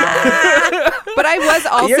 But I was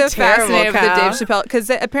also You're terrible, fascinated with the Kyle. Dave Chappelle because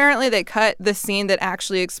apparently they cut the scene that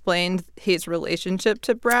actually explained his relationship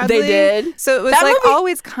to Bradley. They did? So it was That like movie-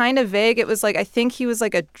 always kind of vague. It was like I think he was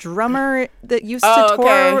like a drummer that used Oh, to tour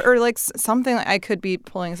okay. or like something. I could be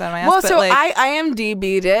pulling this out of my ass. Well, but so like, I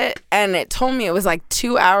IMDb'd it, and it told me it was like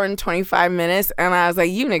 2 hours and 25 minutes, and I was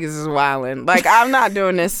like, "You niggas is wildin'. Like, I'm not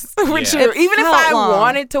doing this with Yeah. you. It Even if felt I long.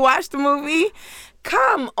 wanted to watch the movie."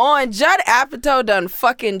 Come on, Judd Apatow done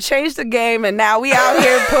fucking changed the game, and now we out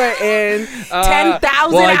here putting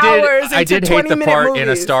 10,000 well, hours into I did hate 20-minute the part movies. in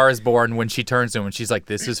A Star Is Born when she turns to him and she's like,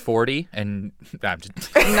 "This is 40," and I'm just.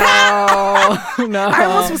 no. I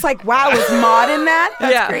almost was like, "Wow, is Maud in that?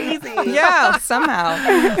 That's Yeah. crazy." Yeah,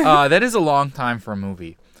 somehow. That is a long time for a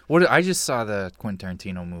movie. I just saw the Quentin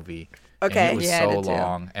Tarantino movie. Okay. And it was Yeah, I so did too.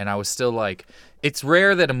 long, and I was still like, it's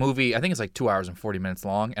rare that a movie. I think it's like 2 hours and 40 minutes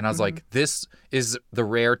long, and I was like, this is the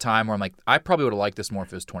rare time where I'm like, I probably would have liked this more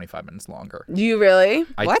if it was 25 minutes longer. Do you really?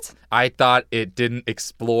 What? I thought it didn't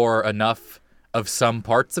explore enough of some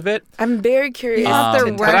parts of it. I'm very curious. there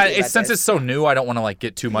to were- But talk I, about since this. it's so new, I don't want to like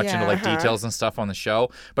get too much into Yeah. like details and stuff on the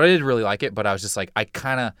show. But I did really like it. But I was just like,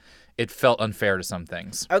 it felt unfair to some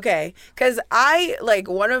things. Okay, because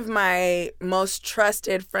one of my most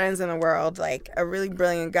trusted friends in the world, like a really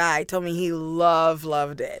brilliant guy, told me he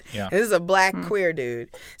loved it. Yeah. This is a black queer dude.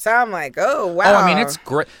 So I'm like, oh, wow. Oh, I mean, it's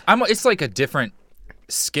great. It's like a different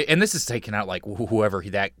scale, and this is taking out like whoever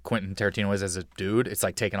that Quentin Tarantino is as a dude. It's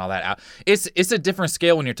like taking all that out. It's a different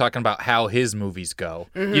scale when you're talking about how his movies go.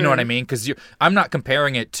 You know what I mean? Because I'm not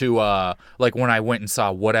comparing it to like when I went and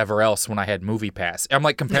saw whatever else when I had Movie Pass. I'm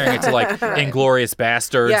like comparing it to like Inglourious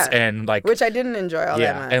Bastards Yeah. and like Which I didn't enjoy all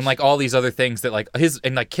that much. and like all these other things that like his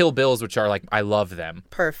and like Kill Bills, which are like I love them.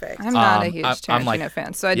 Perfect. I'm not a Um, huge I'm Tarantino like-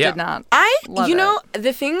 fan, so I yeah. did not. You know,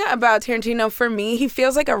 the thing about Tarantino for me, he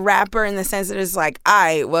feels like a rapper in the sense that it's like,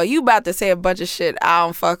 well, you about to say a bunch of shit I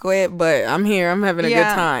don't fuck with, but I'm here, I'm having a good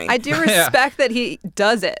time. I do respect that he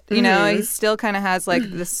does it. You know, he still kind of has like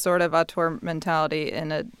this sort of auteur mentality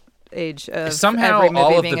in a age of somehow every movie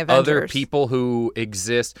all of being the Avengers. other people who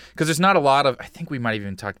exist, because there's not a lot of, I think we might have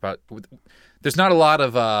even talked about, there's not a lot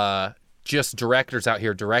of just directors out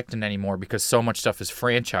here directing anymore because so much stuff is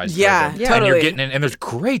franchise Yeah, driven. totally. And you're getting in, and there's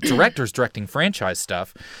great directors directing franchise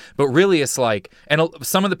stuff, but really it's like, and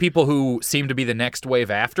some of the people who seem to be the next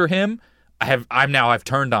wave after him, I've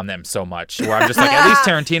turned on them so much where I'm just like, at least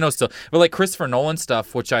Tarantino still, but like Christopher Nolan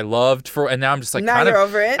stuff, which I loved and now I'm just like, Now kind you're of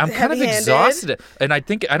over it, I'm kind of heavy-handed. exhausted, and I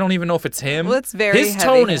don't even know if it's him. Well, it's very his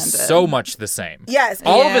tone is heavy-handed. so much the same. Yes.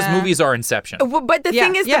 all of his Yeah. movies are Inception. But the Yeah,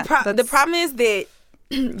 thing is, yeah, the that's- problem is that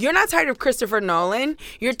you're not tired of Christopher Nolan.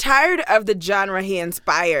 You're tired of the genre he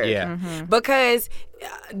inspired. Yeah. Because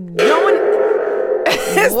no one.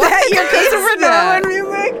 Is that your Christopher that? Nolan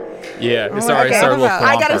music? Yeah, sorry, Okay. sorry, a little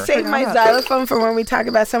I gotta flopper. save my xylophone for when we talk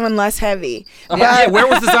about someone less heavy. Yeah, where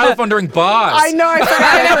was the xylophone during Boz? I know,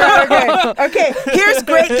 I forgot. Okay, here's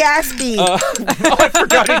Great Gatsby. Oh, I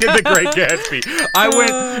forgot he did the Great Gatsby. I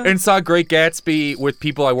went and saw Great Gatsby with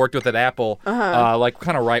people I worked with at Apple, like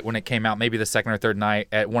kind of right when it came out, maybe the second or third night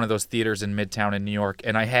at one of those theaters in Midtown in New York.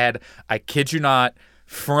 And I kid you not,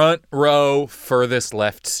 front row, furthest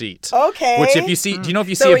left seat. Okay. Which if you see, do you know if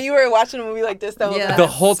you So see you were watching a movie like this the whole Yeah. time? the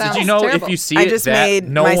whole, did you Sounds know terrible. if you see I it, just that made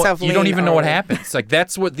no one, myself you don't lean even know what over. happens. Like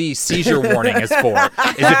that's what the seizure warning is for.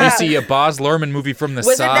 Is if you see a Boz Luhrmann movie from the Was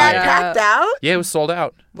it side. that Yeah. packed out? Yeah, it was sold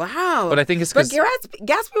out. Wow. But I think it's But 'cause-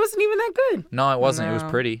 Gatsby wasn't even that good. No, it wasn't. It was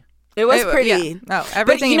pretty. It was It- pretty. yeah. No, But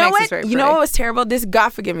everything you he know makes what? is very You know pretty. what was terrible? This, God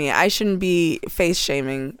forgive me, I shouldn't be face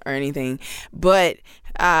shaming or anything, but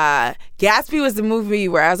Gatsby was the movie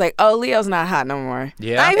where I was like, oh, Leo's not hot no more.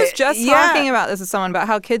 Yeah. I was just Yeah. talking about this with someone about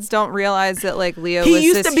how kids don't realize that like Leo He was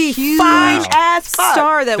used this to be huge fine as fuck.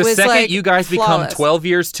 star that the was second like you guys become flawless. 12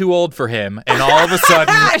 years too old for him, and all of a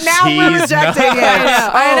sudden Now we're he's rejecting not.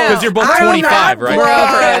 it. I know. Because you're both I'm 25, not right?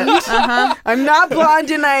 blonde. I'm not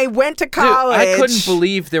blonde and I went to Dude, college. I couldn't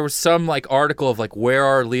believe there was some like article of like where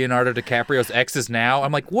are Leonardo DiCaprio's exes now.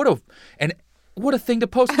 I'm like, what a thing to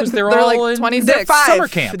post because they're all like in 26. They're five. summer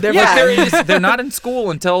camp. They're They're not in school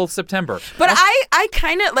until September. But I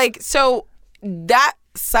kind of like, so that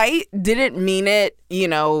site didn't mean it,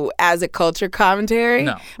 as a culture commentary.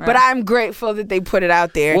 No. But I'm grateful that they put it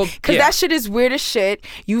out there. Well, Because yeah. that shit is weird as shit.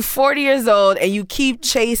 You 40 years old and you keep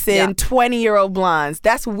chasing 20-year-old blondes.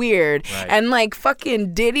 That's weird. Right. And like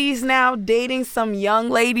fucking Diddy's now dating some young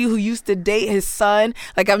lady who used to date his son.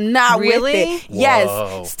 Like, I'm not Really? with it. Yes.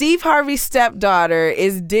 Whoa. Steve Harvey's stepdaughter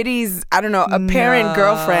is Diddy's, apparent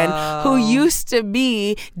girlfriend who used to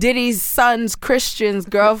be Diddy's son's Christian's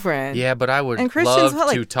girlfriend. Yeah, but I would And Christian's love what,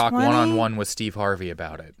 like, to talk 20? one-on-one with Steve Harvey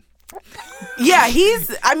about it. Yeah, he's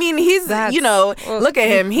That's- look at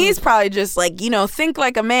him. He's probably just like, think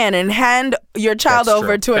like a man and hand your child That's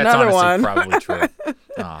over true. to That's another honestly one. Probably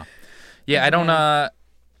true. Yeah, I don't.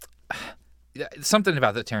 Something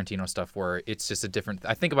about the Tarantino stuff where it's just a different.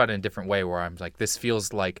 I think about it in a different way where I'm like, this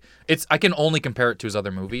feels like it's. I can only compare it to his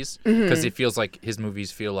other movies because it feels like his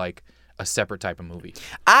movies feel like a separate type of movie.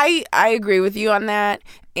 I agree with you on that.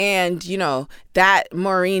 And, that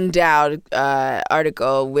Maureen Dowd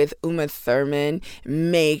article with Uma Thurman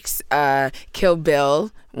makes Kill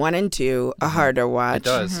Bill 1 and 2 a harder watch. It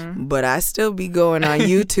does. But I still be going on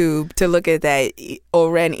YouTube to look at that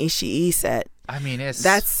Oren Ishii set. I mean,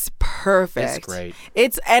 That's perfect. It's great.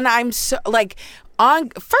 And I'm so like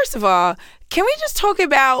first of all, can we just talk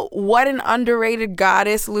about what an underrated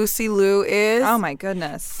goddess Lucy Liu is? Oh my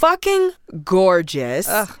goodness. Fucking gorgeous.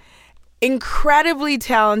 Ugh. Incredibly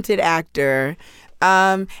talented actor.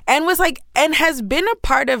 And has been a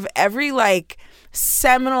part of every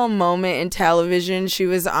seminal moment in television. She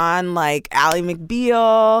was on Ally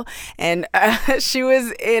McBeal, and she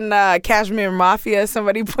was in Kashmir Mafia.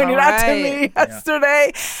 Somebody pointed out to me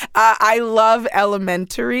yesterday. I love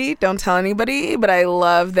Elementary. Don't tell anybody, but I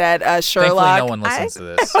love that Sherlock. Thankfully, no one listens to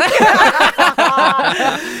this.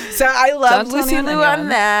 So I love Don't tell Lucy Liu anyone. on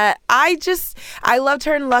that. I loved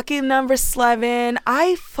her in Lucky Number 11.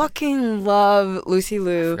 I fucking love Lucy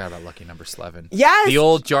Liu. Forgot about Lucky Number 11. Yes. The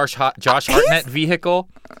old Josh Hartnett vehicle.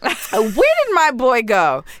 Where did my boy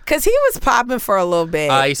go? Because he was popping for a little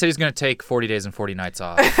bit. He said he's going to take 40 days and 40 nights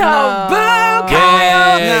off. Oh, boo, Yay!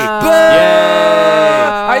 Kyle! Boo! Yay!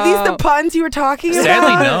 Are these the puns you were talking about?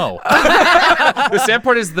 Sadly, no. The sad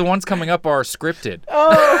part is the ones coming up are scripted.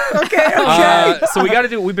 Oh, okay. So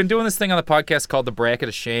we've been doing this thing on the podcast called the Bracket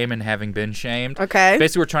of Shame and Having Been Shamed. Okay.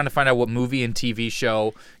 Basically, we're trying to find out what movie and TV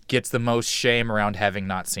show gets the most shame around having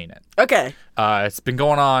not seen it. Okay. It's been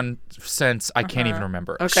going on since I can't even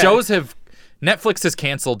remember. Okay. Netflix has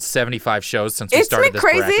canceled 75 shows since we Isn't started it this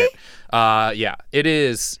crazy? bracket. Yeah, it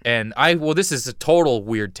is. And this is a total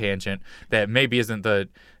weird tangent that maybe isn't the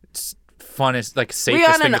funnest, like safest We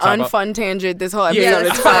on thing an to talk about. unfun tangent this whole episode. Yeah,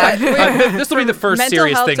 It's fine. This will be the first Mental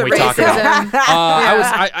serious health thing to we talk about.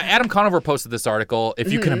 racism. Adam Conover posted this article.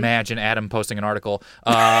 If you Mm-hmm. can imagine Adam posting an article,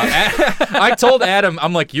 I told Adam,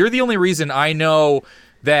 I'm like, you're the only reason I know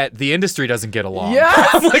that the industry doesn't get along. Yes.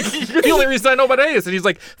 I'm like, you're the only reason I know about this. And he's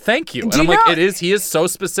like, thank you. And I'm you like, know- he is so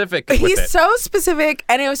specific with He's it. so specific,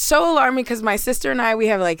 and it was so alarming because my sister and I, we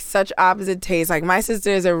have like such opposite tastes. Like my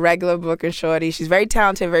sister is a regular book and shorty. She's very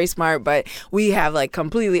talented, very smart, but we have like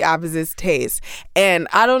completely opposite tastes. And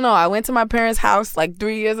I don't know. I went to my parents' house like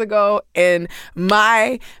 3 years ago, and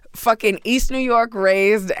my fucking East New York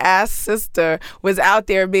raised ass sister was out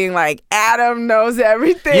there being like, Adam knows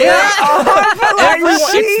everything. Yeah.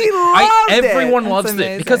 Everyone loves That's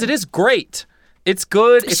it because it is great. It's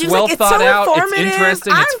good. It's She was well like, it's thought so out. It's informative.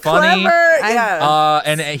 interesting. I'm It's funny. clever. Yeah.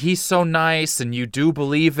 And he's so nice, and you do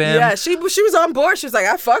believe him. Yeah, she was on board. She was like,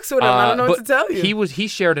 I fucks with him. I don't know what to but tell you. He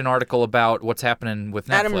shared an article about what's happening with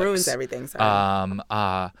Netflix. Adam ruins everything.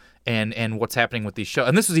 Sorry. And what's happening with these shows.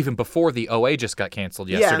 And this was even before the OA just got canceled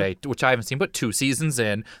yesterday, which I haven't seen, but 2 seasons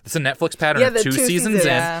in. It's a Netflix pattern of the 2 2 seasons in.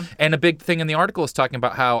 seasons. And a big thing in the article is talking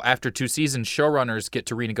about how after 2 seasons, showrunners get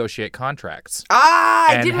to renegotiate contracts. I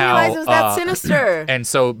and didn't how, realize it was that sinister. And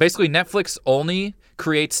so basically Netflix only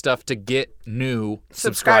creates stuff to get new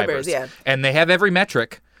subscribers. Yeah. And they have every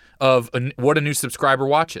metric of what a new subscriber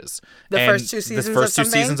watches. The And first 2 seasons The of first 2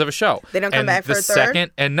 something? seasons of a show. They don't come and back for the a third?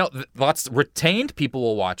 second, and no, lots retained people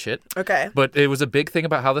will watch it. Okay. But it was a big thing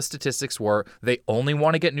about how the statistics were. They only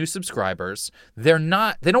want to get new subscribers. They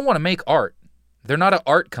don't want to make art. They're not an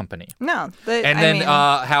art company. No.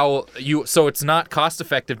 So it's not cost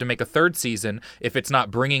effective to make a 3rd season if it's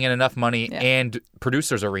not bringing in enough money and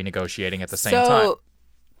producers are renegotiating at the same time. So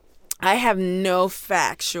I have no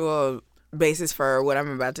factual basis for what I'm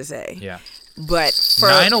about to say. Yeah. But for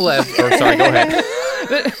 9/11. Or sorry, go ahead.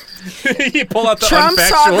 You pull out the Trump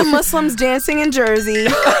saw the unfactual. Muslims dancing in Jersey.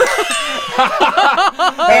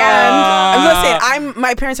 And listen,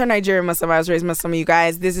 my parents are Nigerian Muslim. I was raised Muslim, you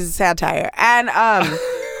guys. This is satire. And I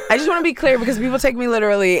just want to be clear because people take me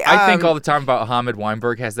literally. I think all the time about Ahmed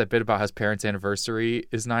Weinberg has that bit about his parents' anniversary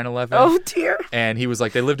is 9/11. Oh dear. And he was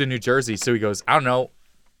like, they lived in New Jersey. So he goes, I don't know.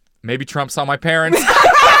 Maybe Trump saw my parents.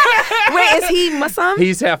 Wait, is he Muslim?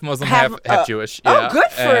 He's half Muslim, half Jewish. Oh,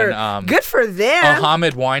 Yeah. good for them.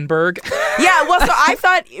 Ahmed Weinberg. Yeah, well, so I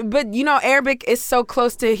thought, but you know, Arabic is so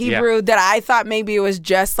close to Hebrew that I thought maybe it was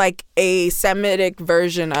just like a Semitic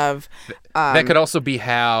version of. That could also be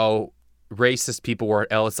how racist people were at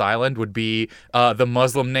Ellis Island would be the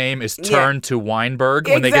Muslim name is turned to Weinberg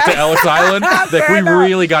when they get to Ellis Island. Like, we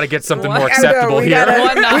really got to get something more acceptable we here.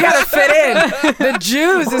 gotta fit in. The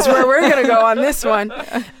Jews is where we're gonna go on this one.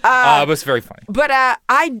 But it's very funny. But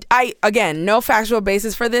I again, no factual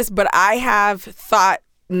basis for this, but I have thought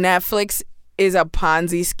Netflix is a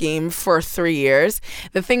Ponzi scheme for 3 years.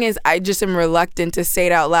 The thing is, I just am reluctant to say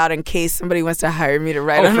it out loud in case somebody wants to hire me to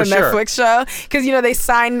write on a for sure. Netflix show. Because, you know, they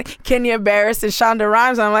signed Kenya Barris and Shonda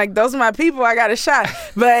Rhimes. I'm like, those are my people. I got a shot.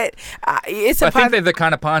 But it's a I think they're the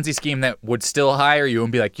kind of Ponzi scheme that would still hire you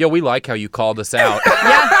and be like, yo, we like how you called us out.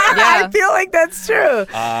 I feel like that's true.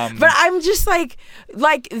 But I'm just like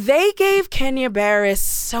they gave Kenya Barris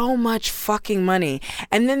so much fucking money,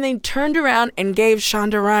 and then they turned around and gave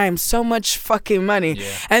Shonda Rhimes so much fucking money,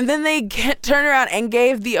 and then they turned around and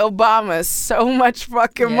gave the Obamas so much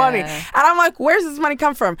fucking money, and I'm like, where's this money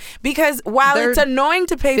come from? Because while They're it's annoying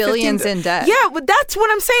to pay billions in debt. yeah, but that's what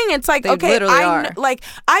I'm saying. It's like, They okay, literally are.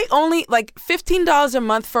 I only like $15 a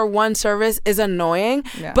month for one service is annoying,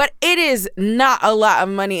 but it is not a lot of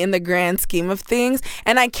money in the grand scheme of things.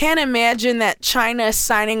 And I can't imagine that China is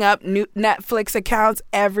signing up new Netflix accounts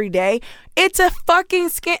every day. It's a fucking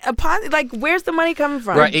scam. Like, where's the money coming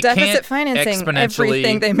from? Right, it Deficit can't financing exponentially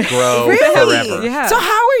everything they make. grow Really? forever. Yeah. So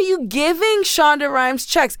how are you giving Shonda Rhimes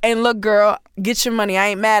checks? And look, girl, get your money. I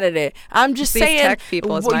ain't mad at it. I'm just These saying, tech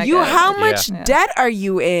people is not you, good. how much Yeah. debt are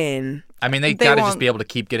you in? I mean, they They got to just won't- be able to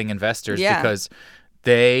keep getting investors Yeah. because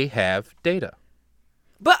they have data.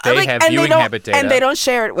 But They like, have and viewing they don't, habit data. and they don't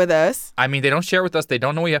share it with us. I mean, they don't share with us. They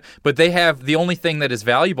don't know we have, but they have the only thing that is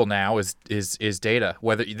valuable now is data.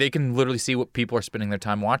 Whether they can literally see what people are spending their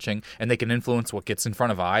time watching, and they can influence what gets in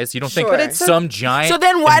front of eyes. You don't Sure. think But it's some giant? So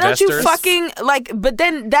then why don't you investors- fucking like? But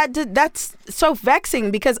then that's so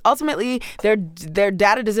vexing because ultimately their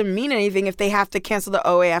data doesn't mean anything if they have to cancel the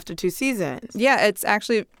OA after 2 seasons. Yeah, it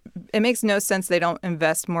makes no sense they don't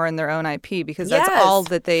invest more in their own IP because that's Yes. all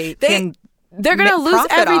that they can they're gonna lose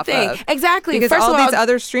profit off everything. of. Exactly. Because First all of all, these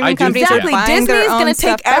other streaming I do companies think are that. exactly. buying Disney their is own gonna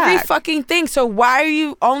stuff take every back. fucking thing. So why are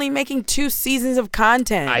you only making 2 seasons of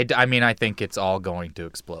content? I mean, I think it's all going to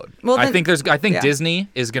explode. Well, I then- think yeah. Disney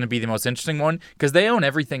is going to be the most interesting one because they own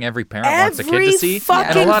everything every parent wants a kid Every to see, and a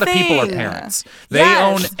fucking lot of people are thing. parents. They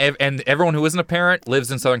Yes. own, and everyone who isn't a parent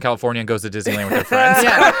lives in Southern California and goes to Disneyland with their friends.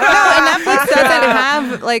 Yeah. No, and Netflix doesn't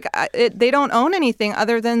have they don't own anything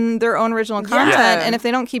other than their own original content. Yeah. And if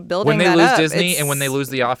they don't keep building When they that lose up, Disney it's- and when they lose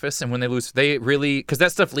The Office and when they really because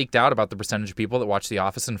that stuff leaked out about the percentage of people that watch The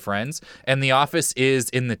Office and Friends, and The Office is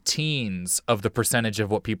in the teens of the percentage of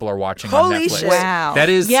what people are watching on Holy Netflix. shit. Wow. That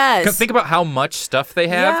is Yes. think about how much stuff they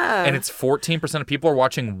have, Yeah. and it's 14% of people are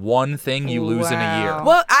watching one thing you lose in a year. Wow.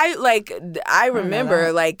 Well, I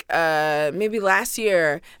remember maybe last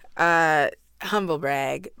year, humble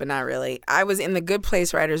brag, but not really. I was in the Good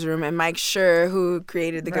Place writers' room, and Mike Schur, who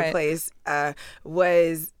created the Good Right. Place,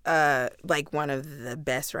 was like one of the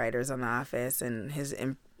best writers on The Office, and his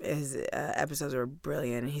episodes were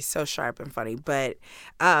brilliant. He's so sharp and funny, but.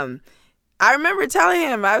 I remember telling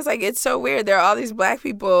him, I was like, it's so weird. There are all these black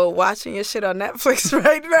people watching your shit on Netflix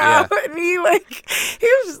right now. Yeah. And he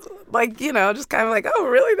was like, just kind of like, oh,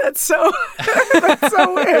 really? That's so, that's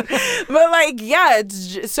so weird. But like, yeah,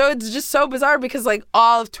 it's just so bizarre because like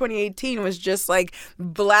all of 2018 was just like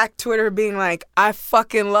black Twitter being like, I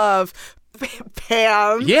fucking love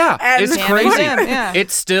Pam. Yeah, and it's Pam crazy. and Jim, yeah.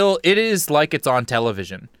 It is like it's on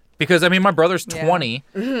television. Because, I mean, my brother's 20,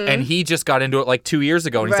 and he just got into it like 2 years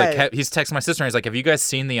ago. And he's Right. like, he's texting my sister, and he's like, have you guys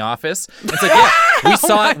seen The Office? And it's like, yeah, we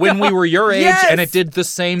saw it when we were your age, Yes. and it did the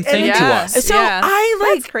same thing to Yeah. us. So Yeah.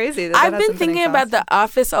 I That's crazy that I've that been hasn't been thinking about The exhausted.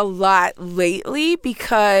 Office a lot lately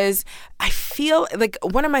because I feel like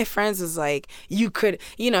one of my friends was like, you could,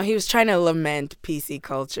 he was trying to lament PC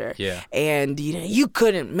culture. Yeah. And, you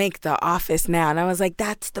couldn't make The Office now. And I was like,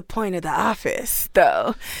 that's the point of The Office,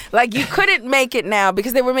 though. Like, you couldn't make it now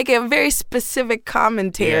because they were making a very specific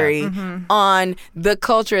commentary on the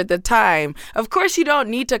culture at the time. Of course, you don't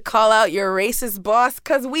need to call out your racist boss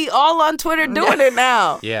because we all on Twitter doing it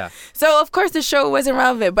now. Yeah, So of course the show wasn't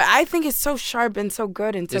relevant, but I think it's so sharp and so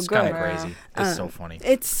good and so it's good. kind of crazy. It's so funny.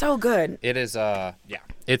 It's so good. It is,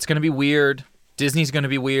 it's going to be weird. Disney's going to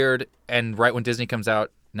be weird. And right when Disney comes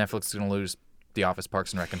out, Netflix is going to lose The Office,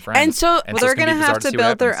 Parks and Rec, and Friends. And so- Well, they're it's going to be have bizarre to see what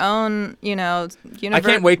build their happens. own, universe. I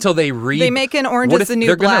can't wait till they They make an Orange What is if the New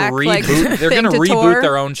they're gonna Black, like, reboot? They're thing gonna to reboot tour.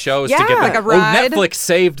 their own shows to Yeah. get Like a them. ride. Oh, Netflix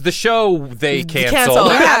saved the show they canceled. canceled.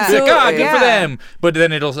 Like, Absolutely. good Yeah. for them. But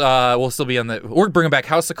then it'll we'll still be on the. We're bringing back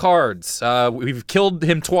House of Cards. We've killed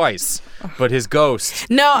him twice, but his ghost.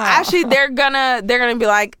 No, actually, they're gonna be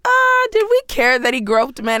like, did we care that he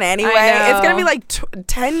groped men anyway? I know. It's gonna be like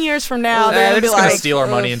 10 years from now. They're They're gonna be just gonna like, steal our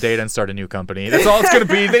money and data and start a new company. That's all it's gonna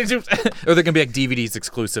be. They just, or they're gonna be like DVDs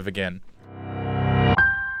exclusive again.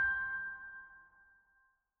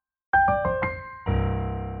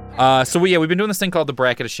 So we've been doing this thing called the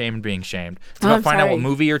bracket of shame and being shamed. It's about I'm finding out sorry. what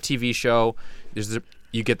movie or TV show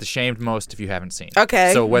you get the shamed most if you haven't seen.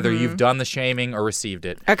 Okay. So whether you've done the shaming or received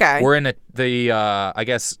it. Okay. We're in I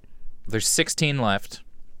guess there's 16 left.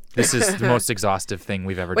 This is the most exhaustive thing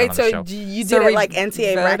we've ever done wait, on the so show. you So did we it like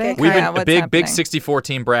NCAA voted? bracket? We've been Yeah, a what's big happening? 64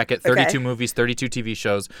 team bracket, 32 Okay. movies, 32 TV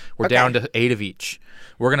shows. We're Okay. down to 8 of each.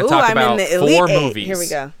 We're going to Ooh, talk I'm in about the elite 4 8. movies. Here we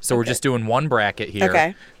go. So we're just doing one bracket here.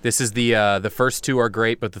 Okay. This is the first 2 are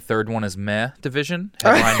great, but the third one is meh division,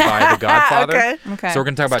 headlined by The Godfather. Okay. So we're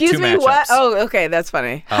going to talk about Excuse 2 me, matchups. what? Oh, okay, that's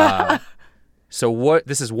funny. So what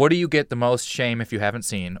do you get the most shame if you haven't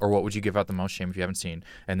seen, or what would you give out the most shame if you haven't seen?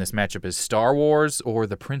 And this matchup is Star Wars or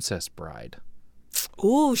The Princess Bride.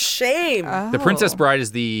 Ooh, shame. The Princess Bride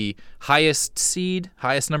is the highest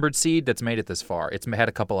numbered seed that's made it this far. It's had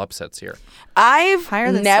a couple upsets here. I've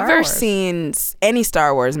Higher than Star never Wars. seen any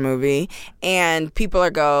Star Wars movie, and people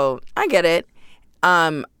I get it.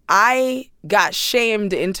 I got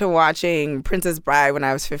shamed into watching Princess Bride when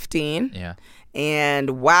I was 15, Yeah.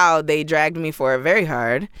 and wow, they dragged me for it very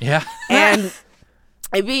hard. Yeah. And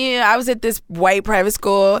I was at this white private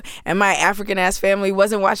school, and my African-ass family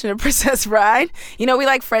wasn't watching The Princess Bride. We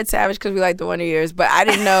like Fred Savage because we like the Wonder Years, but I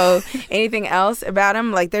didn't know anything else about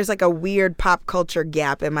him. Like, there's like a weird pop culture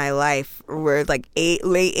gap in my life where like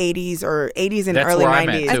late 80s or 80s and That's early where I'm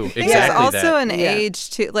 90s. at, too. I think Exactly it's also that. an Yeah. age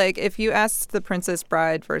to like if you asked the Princess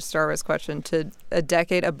Bride for a Star Wars question to a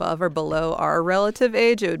decade above or below our relative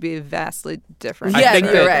age, it would be vastly different. Yeah, I think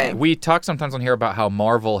you're that right. we talk sometimes on here about how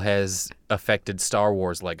Marvel has affected Star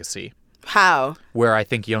Wars legacy. How? where I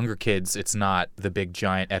think younger kids, it's not the big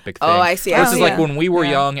giant epic thing. Oh, I see. Versus like yeah. when we were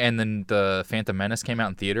Yeah. young and then the Phantom Menace came out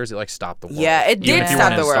in theaters, it like stopped the world. Yeah, it Even did if you stop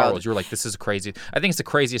weren't the into Star world. Wars, you were like, this is crazy. I think it's the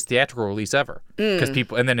craziest theatrical release ever. Because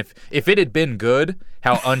people, and then if it had been good,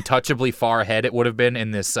 how untouchably far ahead it would have been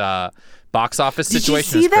in this box office Did you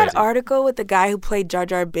situation. see is that crazy. article with the guy who played Jar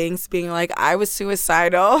Jar Binks being like, I was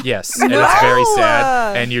suicidal? Yes, and it's very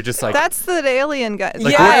sad. And you're just like, That's the alien guy.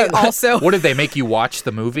 like, Yeah. what, also. what did they make you watch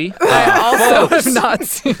the movie? also folks. have not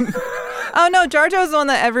seen. Oh no, Jar Jar was the one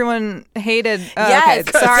that everyone hated. Yes.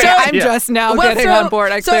 Okay. Sorry, So- I'm Yeah. just now Well, getting so- on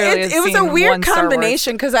board. I so clearly it had was a seen weird one Star Wars.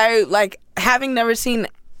 combination because I like having never seen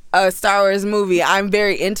a Star Wars movie. I'm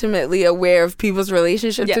very intimately aware of people's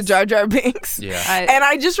relationship to Yes. Jar Jar Binks. Yeah. And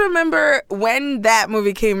I just remember when that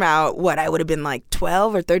movie came out, I would have been like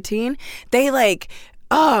 12 or 13. They like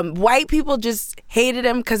white people just hated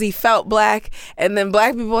him because he felt black, and then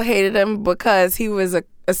black people hated him because he was a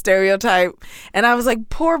stereotype. And I was like,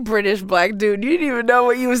 poor British black dude, you didn't even know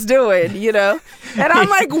what he was doing, you know? And I'm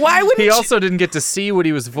like, why wouldn't He you? also didn't get to see what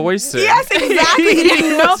he was voicing. Yes, exactly. He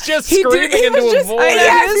didn't know. was just He did- screaming he into was a just- void.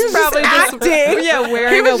 Yes, He he was was probably just just- acting. yeah,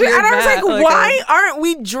 wearing He was a weird and I was mat, like, like why aren't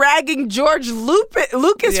we dragging George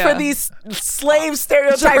Lucas Yeah. for these slave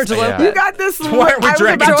stereotypes? George Lopez. You got this. Why aren't we I was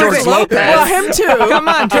dragging about to George say- Lopez? Well, him too. Come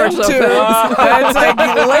on, George Him too. Lopez. It's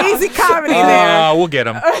like lazy comedy there. We'll get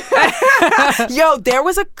him. Yo, there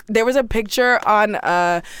was a picture on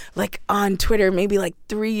on Twitter maybe like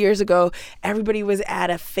 3 years ago. Everybody was at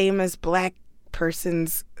a famous black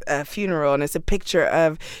person's funeral, and it's a picture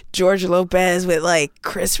of George Lopez with like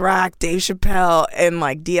Chris Rock, Dave Chappelle, and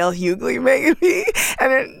like DL Hughley maybe.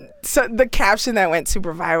 And then so the caption that went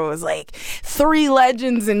super viral was like 3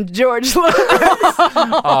 legends and George Lopez.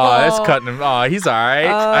 Oh, that's cutting him. Oh, he's all right.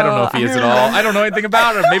 I don't know if he is at all. I don't know anything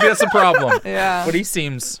about him. Maybe that's a problem. Yeah. But he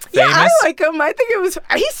seems Yeah, famous. I like him. I think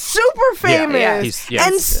he's super famous Yeah, he's-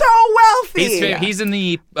 and so wealthy. He's in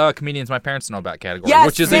the comedians my parents know about category, Yes,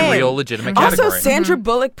 which is same. a real legitimate Also, category. Sandra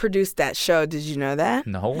Bullock produced that show. Did you know that?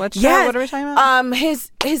 No. What show? Yes. What are we talking about?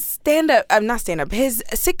 His stand up. Not stand up. His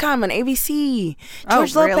sitcom on ABC. Oh,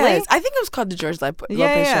 George Lopez. really? I think it was called the George Lopez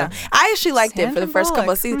Yeah. Show. I actually liked it for Sandra the first couple of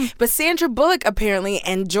Bullock. seasons. But Sandra Bullock apparently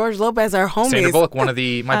and George Lopez are homies. Sandra Bullock, one of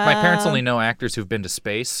the my parents only know actors who've been to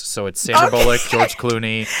space, so it's Sandra Bullock, George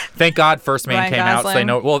Clooney. Thank God First Man Ryan came out, so they Gosling.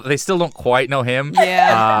 know. Well, they still don't quite know him,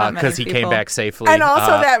 Yeah, not many because he came people. back safely. And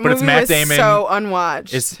also that but movie it's Matt was Damon. so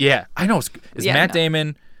unwatched. I know. It's Yeah, Matt no.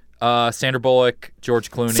 Damon, Sandra Bullock,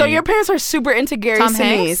 George Clooney. So your parents are super into Gary Tom Sinise.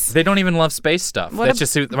 Hanks? They don't even love space stuff. What That's ab-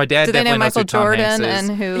 just who my dad Do they definitely know knows who Michael Tom Jordan Hanks is.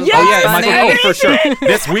 and who? Yes! Oh yeah, Bunny. Michael. Oh,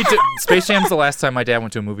 for sure. Space Jam's the last time my dad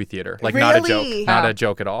went to a movie theater. Like not a Really? joke, not a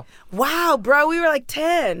joke at all. Wow, bro, we were like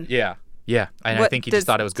 10. Yeah. And I What think he does- just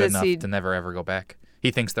thought it was good does enough he- to never ever go back.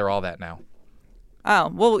 He thinks they're all that now.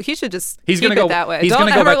 Oh well, he should just He's keep gonna go it that way. He's Don't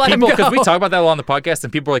gonna go ever back. let People, him because we go. talk about that a lot on the podcast,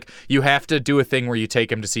 and people are like, "You have to do a thing where you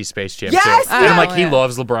take him to see Space Jam." Yes! too. And I'm like, Oh, he yeah.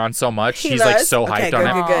 loves LeBron so much. He He's like does? so Okay, hyped on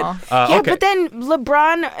good, him. good. Yeah, Yeah, but then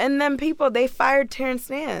LeBron and them people, they fired Terrence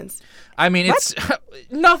Nance. I mean, it's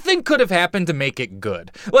nothing could have happened to make it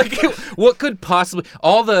good. Like, what could possibly?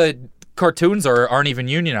 All the cartoons aren't even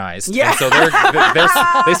unionized. Yeah. And so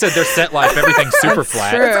they said their set life, everything's super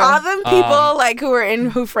flat. true. It's all them people like who were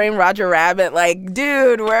in Who Framed Roger Rabbit. Like,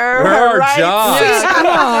 dude, where are Where are rights? jobs?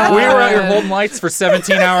 Yeah. We were out here holding lights for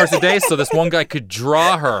 17 hours a day so this one guy could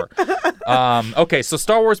draw her. Okay, so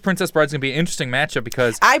Star Wars Princess Bride's going to be an interesting matchup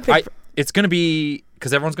because it's going to be,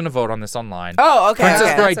 because everyone's going to vote on this online. Oh, okay. Princess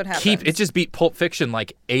okay. Bride That's what happens. it just beat Pulp Fiction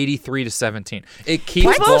like 83-17. It keeps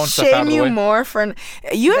People blowing stuff out shame of the you way. more for.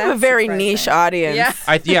 You have a That's very surprising. niche audience. Yeah.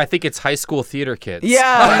 I think it's high school theater kids.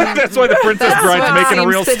 Yeah. That's why the Princess That's Bride's what making a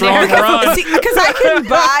seems real to strong do. run. Because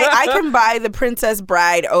I can buy the Princess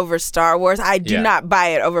Bride over Star Wars. I do Yeah. not buy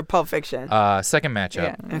it over Pulp Fiction. Second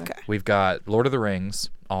matchup. Yeah. Okay. We've got Lord of the Rings,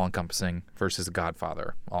 all-encompassing, versus The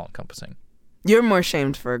Godfather, all-encompassing. You're more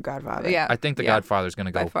shamed for Godfather. Yeah. I think The yeah. Godfather's going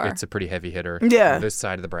to By go. far. It's a pretty heavy hitter. Yeah. This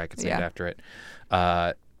side of the bracket's named Yeah. after it.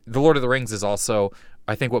 The Lord of the Rings is also,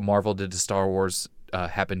 I think what Marvel did to Star Wars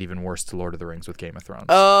happened even worse to Lord of the Rings with Game of Thrones.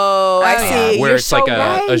 Oh, I yeah. see. Where You're it's so like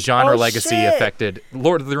right. a genre Oh, legacy shit. affected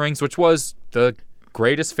Lord of the Rings, which was the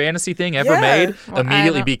greatest fantasy thing ever Yeah. made, Well, I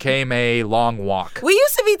immediately don't- became a long walk. We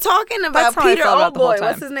used to be talking about That's how I Peter felt about the whole Oldboy. time.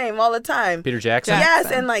 What's his name? All the time. Peter Jackson? Yes,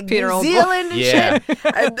 and like Peter New Oldboy. Zealand and Yeah. shit. Peter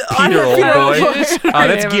Oldboy. That's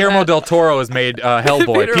Name of Guillermo that. del Toro has made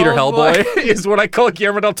Hellboy. Peter Peter Oldboy. Hellboy is what I call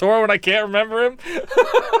Guillermo del Toro when I can't remember him.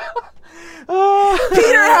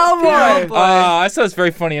 Peter Hellboy. I saw this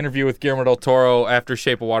very funny interview with Guillermo del Toro after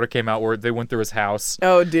Shape of Water came out where they went through his house.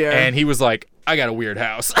 Oh dear. And he was like, I got a weird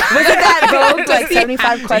house. Was it that Vogue, like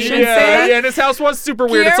 75 questions? Yeah, and his house was super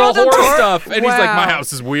weird. It's all Guillermo del horror Toro? stuff. And he's like, Wow. my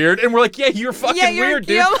house is weird. And we're like, yeah, you're fucking you're weird,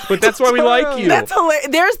 dude. Guillermo But that's why we like you. That's hilarious.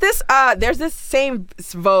 There's this same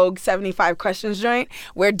Vogue 75 questions joint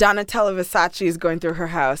where Donatella Versace is going through her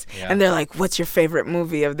house, and they're like, "What's your favorite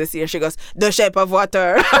movie of this year?" She goes, "The Shape of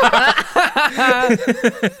Water."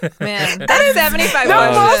 Man, that's 75 The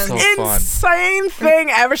questions. most so fun. insane thing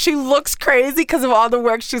ever. She looks crazy because of all the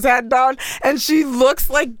work she's had done, and she looks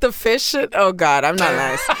like the fish. Oh God, I'm not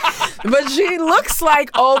nice, but she looks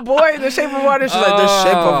like old boy in The Shape of Water. She's like The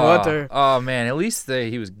Shape of Water. Oh, man. At least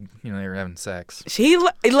he was, they were having sex.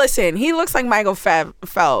 Listen, he looks like Michael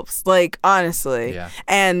Phelps, like honestly, Yeah.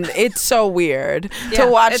 and it's so weird Yeah,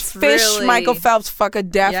 to watch it's fish really- Michael Phelps fuck a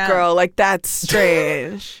deaf Yeah. girl. Like that's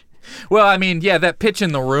strange. Well, I mean, yeah, that pitch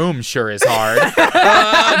in the room sure is hard.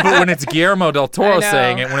 But when it's Guillermo del Toro I know.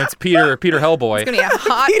 saying it, when it's Peter Hellboy. It's gonna be a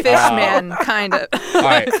hot fish man, kind of. All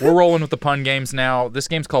right, we're rolling with the pun games now. This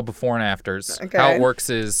game's called Before and Afters. Okay. How it works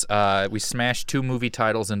is we smash 2 movie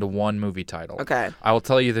titles into 1 movie title. Okay. I will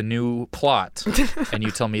tell you the new plot, and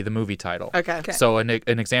you tell me the movie title. Okay. So an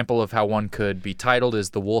example of how one could be titled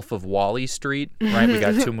is The Wolf of Wall Street, right? We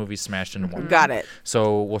got 2 movies smashed into 1. Got it.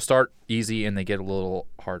 So we'll start easy, and they get a little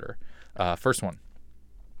harder. First one.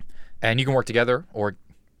 And you can work together or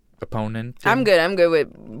opponent. I'm good with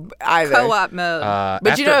either. Co-op mode.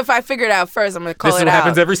 But you know, if I figure it out first, I'm gonna call This it is what out.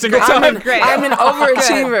 happens every single I'm time. I'm an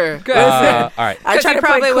overachiever. Good. Listen, all right. I try you to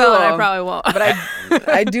probably play will, and I cool, probably won't. but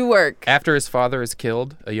I do work. After his father is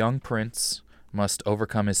killed, a young prince must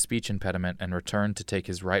overcome his speech impediment and return to take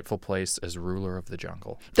his rightful place as ruler of the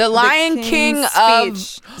jungle. The Lion King of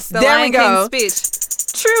speech. The there Lion we go. King speech.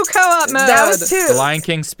 True co-op mode. That was 2. The Lion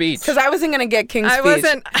King speech. Because I wasn't gonna get King's I speech.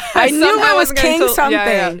 wasn't. I knew somehow it was wasn't going King to- something.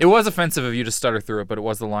 Yeah, yeah. It was offensive of you to stutter through it, but it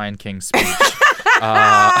was the Lion King speech.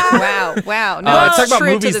 Wow. No, Talk about true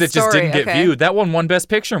to movies the that just story. didn't get Okay. viewed. That one Best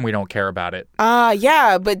Picture, and we don't care about it.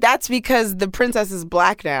 Yeah, but that's because the princess is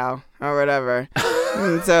black now or whatever.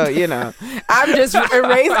 So, I'm just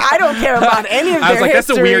erased. I don't care about any of their I was like, that's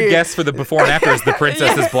a history. weird guess for the before and after. Is the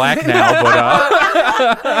princess is black now?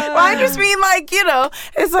 But Well, I just mean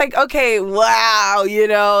it's like, okay, wow,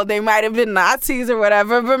 they might have been Nazis or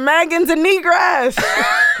whatever, but Megan's a negress.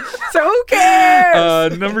 So who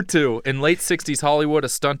cares? number 2. In late 60s Hollywood, a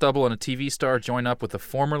stunt double and a TV star join up with the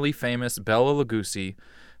formerly famous Bela Lugosi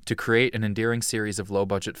to create an endearing series of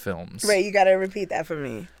low-budget films. Wait, you got to repeat that for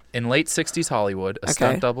me. In late 60s Hollywood, a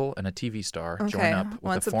stunt double and a TV star join Okay. up with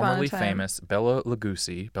Once the upon a formerly time. famous Bela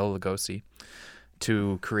Lugosi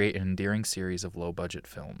to create an endearing series of low-budget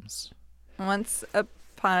films. Once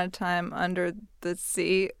upon a time under the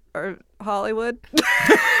sea or Hollywood.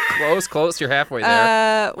 Close. You're halfway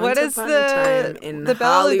there. What Once is upon a time the in the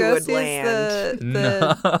Bela Hollywood Lugosi is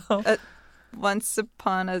the Once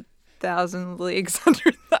Upon a Thousand Leagues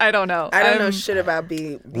Under. I don't know. I don't know shit about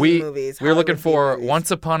B movies. We're looking Hollywood for B-movies.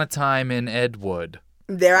 Once Upon a Time in Ed Wood.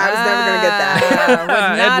 There, I was never gonna get that. Would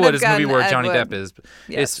not Ed Wood have is a movie gotten where Ed Johnny Wood. Depp is.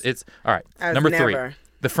 Yes. It's all right. I was Number 3. never.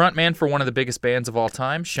 The frontman for one of the biggest bands of all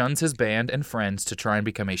time shuns his band and friends to try and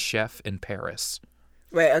become a chef in Paris.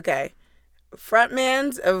 Wait, okay.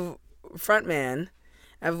 Frontman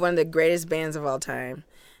of one of the greatest bands of all time.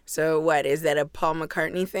 So what is that? A Paul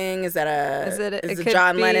McCartney thing? Is that a It a could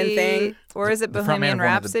John Lennon be- thing? Or is it The frontman Bohemian of one of the-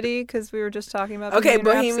 Rhapsody? Because we were just talking about Okay,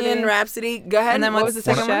 Bohemian Bohemian Rhapsody. Go ahead. And then what what's was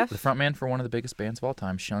the second one? chef? The frontman for one of the biggest bands of all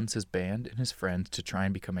time shuns his band and his friends to try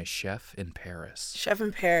and become a chef in Paris. Chef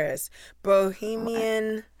in Paris.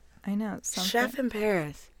 Bohemian I know. It's something. Chef in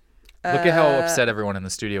Paris. Look at how upset everyone in the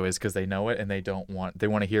studio is because they know it and they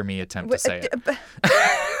want to hear me attempt to say it.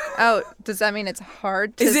 Oh, does that mean it's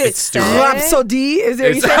hard to Is it It's stupid. Rhapsody? Is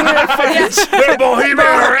it? You It's- saying it? The Bohemian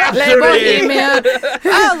Le Bohemian.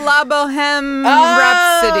 Oh, La Bohème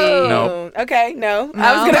Rhapsody. No. Okay, no.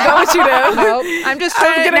 I was gonna go with you though. Nope. I'm just I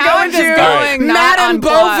was trying to. gonna Now go I'm with just you. going. not Madame on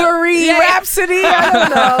plot. Bovary Yeah. Rhapsody. I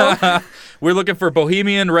don't know. We're looking for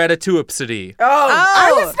Bohemian Ratatouille. Oh,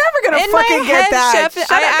 I was never gonna in fucking my get head, that. Chef,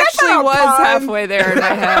 Shut I up. That's actually not a was pun. halfway there in my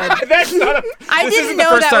head. That's not a, I this didn't isn't know the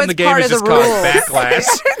first that time was the game part has of the just caused rules.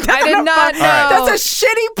 backlash. I did not know. That's a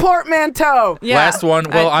shitty portmanteau. Yeah. Last one.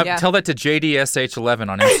 Well, yeah. tell that to JDSH11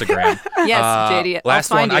 on Instagram. Yes, JD. I'll Last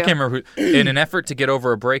find one. I you. can't remember who. In an effort to get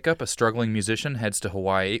over a breakup, a struggling musician heads to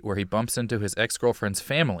Hawaii, where he bumps into his ex-girlfriend's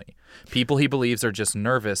family. People he believes are just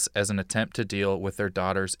nervous as an attempt to deal with their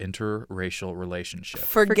daughter's interracial relationship.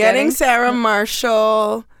 Forgetting Sarah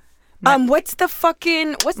Marshall. What's the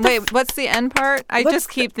fucking? What's the? Wait, what's the end part? I What's just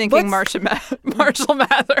keep the- thinking what's- Marshall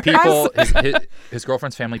Mathers. People, his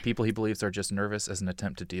girlfriend's family, people he believes are just nervous as an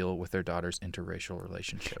attempt to deal with their daughter's interracial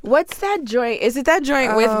relationship. What's that joint? Is it that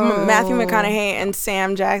joint with Matthew Oh. McConaughey and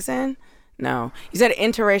Sam Jackson? No, you said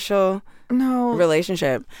interracial No,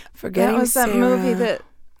 relationship. Forgetting that was that Sarah movie that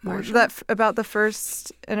Marshall. about the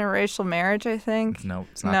first interracial marriage. I think. No,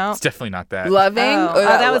 it's not. No. It's definitely not that. Loving. Oh, Or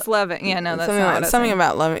that was Loving. Yeah, no, that's something not like, what I was something thinking.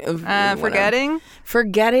 about loving. whatever.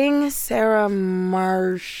 Forgetting Sarah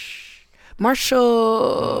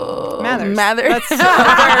Marshall Mathers. Mathers. That's where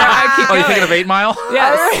I keep Oh, you going. thinking of 8 Mile?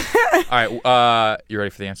 Yes. All right. You ready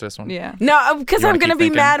for the answer to this one? Yeah. No, because You I'm wanna gonna keep be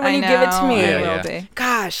thinking? mad when I you give it to know, me. I Yeah, will yeah. be.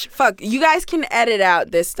 Gosh, fuck. You guys can edit out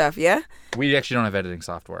this stuff, yeah? We actually don't have editing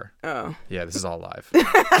software. Oh. Yeah, this is all live. All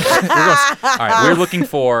right, we're looking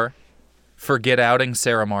for Forget Outing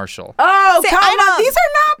Sarah Marshall. Oh, See, come I on. don't- These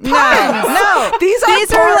are not puns. No. These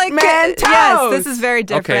are like portmanteaus. yes. This is very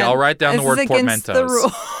different. Okay, I'll write down the This word is against the portmanteaus.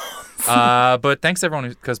 rule. But thanks everyone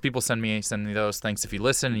because people send me those. Thanks if you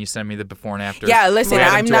listen and you send me the before and after. Yeah, listen, We add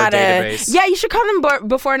them I'm to our not a. database. Yeah, you should call them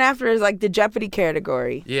before and after is like the Jeopardy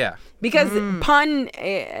category. Yeah, Because pun,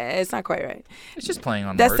 it's not quite right. it's just playing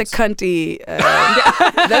on That's words. the cunty.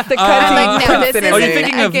 That's the cunty. like, no, this Oh, isn't you're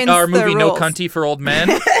thinking of against our the movie No rules. Cunty for Old Men,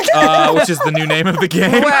 which is the new name of the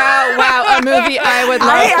game. Wow, a movie I would love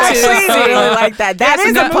I to actually see. really like that. That It's a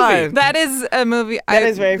is good a pun. movie. That is a movie. That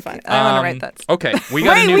is very fun. I want to write that. Okay, we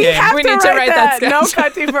got Wait, a new we game. have We to need to write write that. that No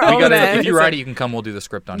sketch. cunty for We old gotta, men. if you write it, you can come. We'll do the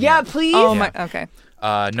script on Yeah, here. please. Oh Yeah. my. Okay.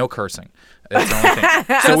 No cursing. That's the only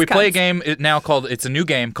thing. So we play a cunts. game now called. It's a new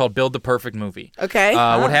game called Build the Perfect Movie. Okay.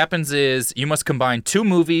 What happens is you must combine two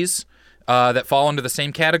movies that fall under the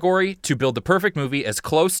same category to build the perfect movie as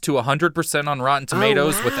close to 100% on Rotten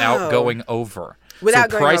Tomatoes wow. without going over.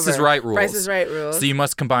 Without so going Price is over. Right rules. Price is Right rules. So you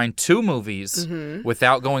must combine two movies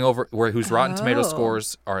without going over, whose Rotten Tomato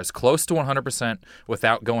scores are as close to 100%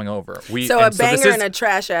 without going over. So a this banger is- and a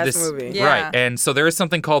trash ass this- movie. Yeah. Right. And so there is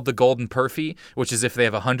something called the Golden Perfy, which is if they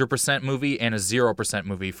have a 100% movie and a 0%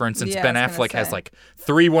 movie. For instance, Yeah, Ben I was gonna Affleck has say. like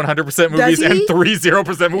 3 100% movies he? and 3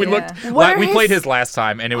 0% movies. We Yeah. looked. What are We played his- his last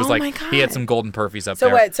time, and it was Oh like my he had God. some Golden Perfys up So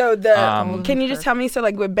there. what? So the can you just tell me? So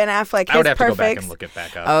like with Ben Affleck, his I would have to go back perfects. and look it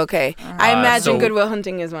back up. Okay, I imagine so- Good Will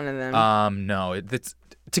Hunting is one of them. No, it's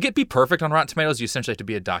to be perfect on Rotten Tomatoes, you essentially have to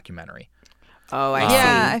be a documentary. oh, I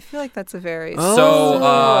Yeah, see. I feel like that's a very. I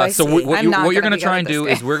So see. what I'm not you're gonna going to be try good and at do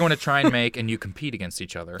this is we're going to try and make, and you compete against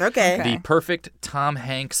each other. Okay. Okay. The perfect Tom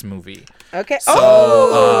Hanks movie. Okay.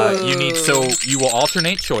 So you will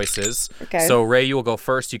alternate choices. Okay. So Ray, you will go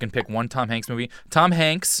first. You can pick one Tom Hanks movie. Tom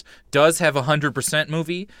Hanks does have a 100%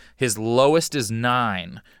 movie. His lowest is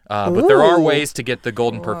 9. But there are ways to get the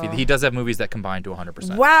Golden Perfy. He does have movies that combine to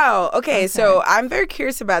 100%. Wow. Okay, so I'm very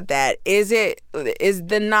curious about that. Is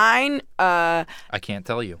the 9? I can't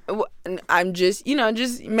tell you. I'm just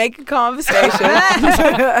just making conversation.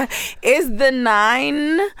 Is the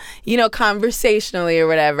 9 conversationally or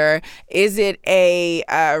whatever? Is it a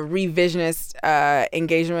revisionist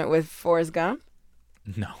engagement with Forrest Gump?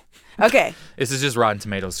 No. Okay. This is just Rotten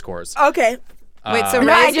Tomatoes scores. Okay. Wait, so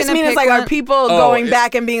No, I Ray's just gonna mean it's pick like, are one? people going it-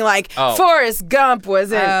 back and being like, Oh. Forrest Gump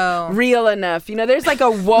wasn't real enough? There's like a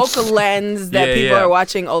woke lens that Yeah, people yeah. are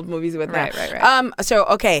watching old movies with now. Right. So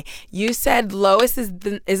okay, you said lowest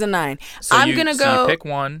is a 9. So I'm you, gonna so go. you pick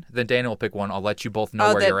one, then Dana will pick one. I'll let you both know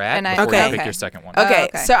Oh, where that- you're at and I- before Okay. you pick Okay. your second one. Okay,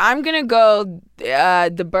 okay. so I'm gonna go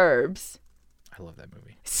The Burbs. I love that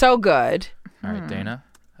movie. So good. All right, Dana.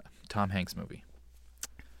 Tom Hanks movie.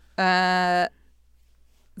 The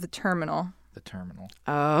Terminal. The Terminal.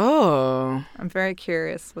 Oh, I'm very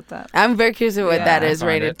curious with that. I'm very curious of what Yeah. that I'll is find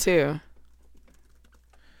rated it. too.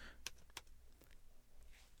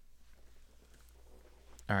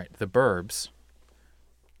 All right, The Burbs.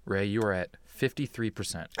 Ray, you are at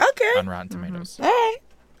 53% Okay. on Rotten Tomatoes. All right.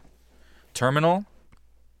 Terminal,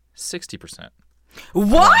 60% What?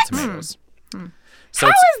 Rotten Tomatoes. So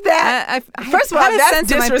How it's, is that? First of all, had a that's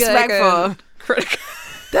sense it might be like a disrespectful.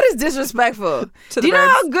 That is disrespectful. To Do you the know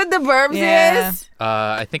how Burbs. good The Burbs Yeah. is?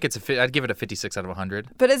 I think I'd give it a 56 out of 100.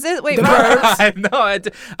 But is it? Wait,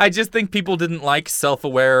 I just think people didn't like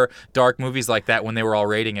self-aware dark movies like that when they were all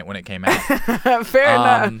rating it when it came out. Fair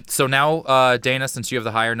enough. So now, Dana, since you have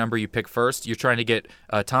the higher number, you pick first. You're trying to get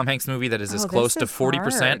a Tom Hanks movie that is as Oh, close this to is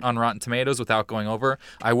 40% hard. on Rotten Tomatoes without going over.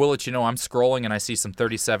 I will let you know I'm scrolling and I see some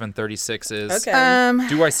 37, 36s. Okay.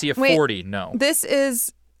 Do I see a Wait, 40? No. This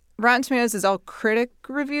is Rotten Tomatoes is all critic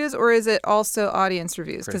reviews, or is it also audience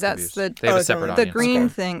reviews? Because Critic that's reviews. the They have a it's separate only- the audience. green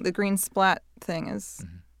Okay. thing. The green splat thing is.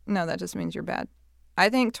 No, that just means you're bad. I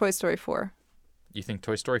think Toy Story 4. You think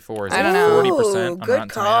Toy Story 4 is I don't at know. 40% on Good Rotten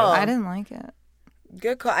call. Tomatoes? I didn't like it.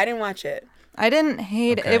 Good call. I didn't watch it. I didn't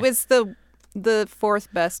hate it. Okay. It was the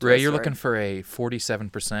fourth best. Ray, Toy you're Story. looking for a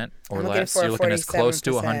 47% or I'm looking less. for a You're looking as close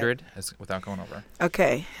to 47%. 100 as without going over.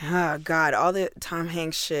 Okay. Oh, God. All the Tom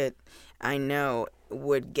Hanks shit I know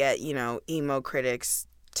would get, emo critics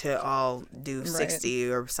to all do 60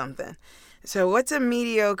 or something. So what's a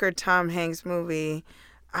mediocre Tom Hanks movie?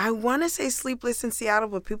 I want to say Sleepless in Seattle,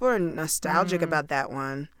 but people are nostalgic about that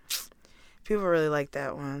one. People really like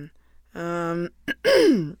that one.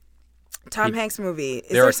 Tom Hanks movie.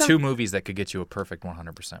 There are two movies that could get you a perfect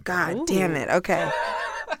 100%. God damn it. Okay.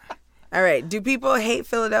 All right. Do people hate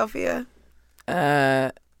Philadelphia?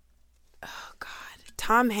 Oh, God.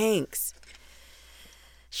 Tom Hanks.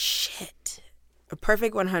 Shit. A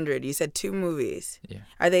perfect 100. You said 2 movies. Yeah.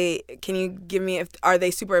 Can you give me, are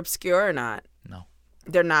they super obscure or not? No.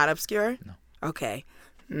 They're not obscure? No. Okay.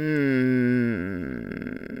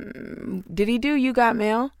 Did he do You Got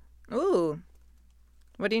Mail? Ooh.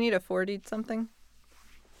 What do you need, a 40-something?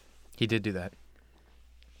 He did do that.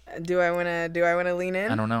 Do I want to lean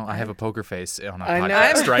in? I don't know. I have a poker face on a I know.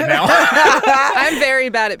 podcast right now. I'm very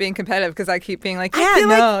bad at being competitive because I keep being like,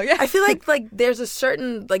 I feel like there's a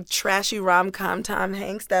certain like trashy rom-com Tom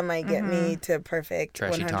Hanks that might get me to perfect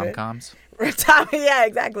Trashy 100. Tom-coms. Yeah,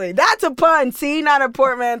 exactly. That's a pun. See, not a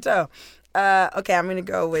portmanteau. Okay, I'm gonna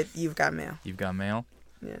go with You've Got Mail. You've got mail?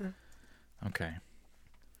 Yeah. Okay.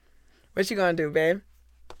 What you gonna do, babe?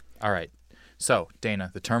 All right. So,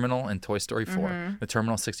 Dana, The Terminal and Toy Story 4. The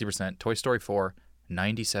Terminal, 60%. Toy Story 4,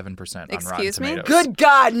 97% on Rotten Excuse me? Tomatoes. Good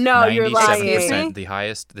God, no, you're lying.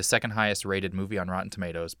 97%, the second highest rated movie on Rotten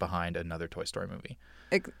Tomatoes behind another Toy Story movie.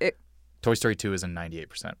 Toy Story 2 is in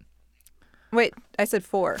 98%. Wait, I said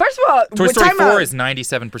 4. First of all, Toy Story time 4 out. is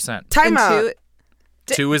 97%. Time And out.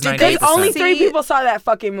 2 is Because 98%. only 3 people saw that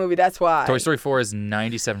fucking movie. That's why. Toy Story 4 is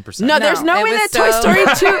 97%. No, there's no it way was that Toy so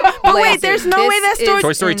Story 2. But wait, there's no way that This Story. is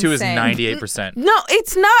Toy Story 2 is insane. 98%. No,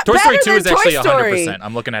 it's not. Toy Story better 2 than is actually Toy Story. 100%.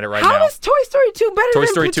 I'm looking at it right How now. is Toy Story 2 better Toy than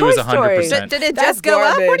Story 2 Toy is Story? 100%. Did it That's just go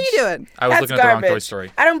up? What are garbage. you doing? I was That's looking at the wrong Toy garbage.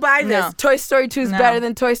 Story. I don't buy this. No. Toy Story 2 is No. better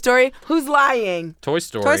than Toy Story. Who's lying? Toy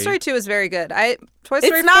Story. Toy Story 2 is very good. Toy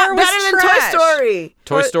Story It's not 4 was better than trash. Toy Story.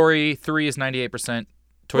 Toy Story 3 is 98%.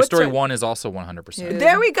 Toy What's Story your- 1 is also 100%.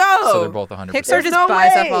 There we go. So they're both 100%. Pixar There's just no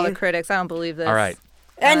buys way. up all the critics. I don't believe this. All right.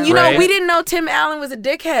 And Ray? we didn't know Tim Allen was a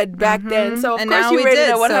dickhead back then, so of And course now you we rated did,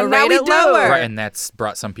 it 100. so Now rate we it do. lower. Right, and that's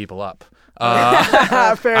brought some people up.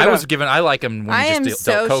 Fair I was enough. given. I like him when I he am just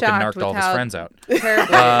so dealt coke and shocked narked with all his how friends out.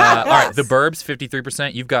 terribly- All right, The Burbs,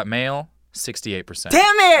 53%. You've Got Mail, 68%. Damn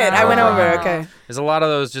it! I went over. Okay. There's a lot of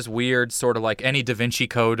those just weird, sort of like any Da Vinci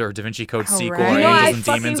Code or Da Vinci Code sequel right. or You know, I Angels and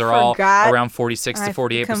Demons fucking are all forgot. around 46 to I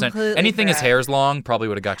 48%. completely Anything his forgot. hair's long probably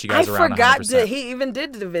would have got you guys I around forgot 100%. that he even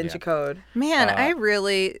did the Da Vinci Yeah. Code. Man, I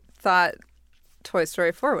really thought Toy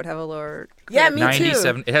Story 4 would have a lower. Yeah, me too.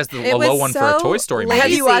 97. It has It a low was one for a so Toy Story movie. Have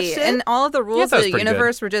you watched lazy, it? And all of the rules that of was the pretty good.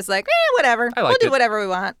 universe were just like, whatever. I We'll liked do it. whatever we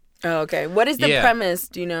want. Oh, okay. What is the Yeah. premise?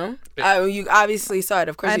 Do you know? You obviously saw it.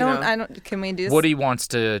 Of course I you know. don't. Can we do? Woody wants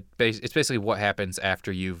to. It's basically what happens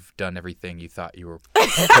after you've done everything you thought you were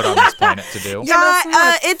put on this planet to do.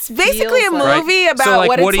 It's basically a feels like- movie about so, like,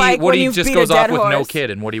 what Woody, it's like Woody when you just beat goes a off dead with horse. no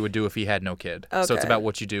kid, and what he would do if he had no kid. So it's Okay. about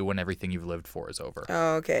what you do when everything you've lived for is over.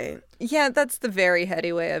 Oh, okay. Yeah, that's the very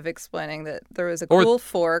heady way of explaining that there was a Or- cool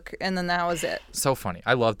fork, and then that was it. So funny.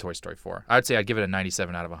 I love Toy Story 4. I'd say I'd give it a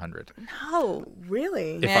 97 out of 100. No,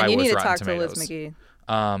 Really? If man, I you was need to Rotten talk to Liz Tomatoes.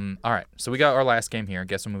 McGee. All right, so we got our last game here.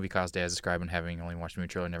 Guess what movie caused Daz describing having only watched the movie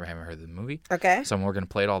trailer, never having heard of the movie. Okay. So we're going to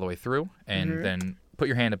play it all the way through, and then put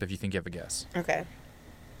your hand up if you think you have a guess. Okay.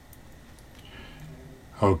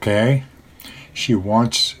 Okay. She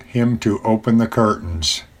wants him to open the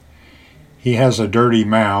curtains. He has a dirty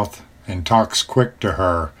mouth and talks quick to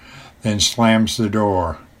her, then slams the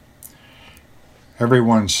door.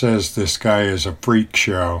 Everyone says this guy is a freak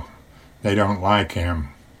show. They don't like him.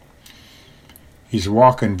 He's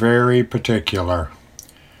walking very particular.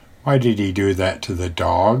 Why did he do that to the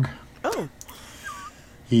dog? Oh.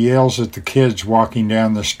 He yells at the kids walking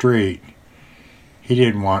down the street. He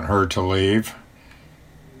didn't want her to leave,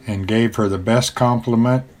 and gave her the best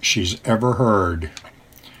compliment she's ever heard.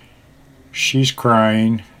 She's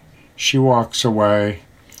crying. She walks away.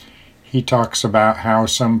 He talks about how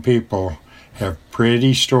some people have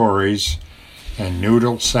pretty stories and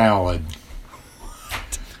noodle salad.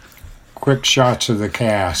 Quick shots of the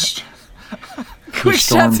cast. He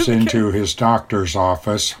storms into his doctor's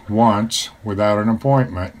office once without an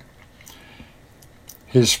appointment.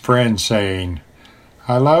 His friend saying,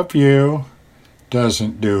 "I love you,"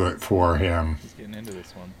 doesn't do it for him. He's getting into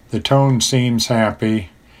this one. The tone seems happy,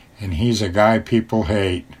 and he's a guy people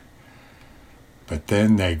hate. But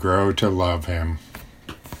then they grow to love him.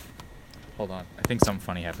 Hold on. I think something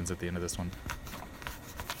funny happens at the end of this one.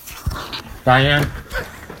 Diane?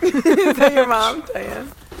 Is that your mom,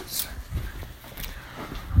 Diane?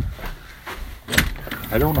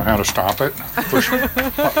 I don't know how to stop it. Push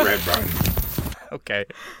that red button. Okay.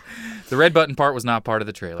 The red button part was not part of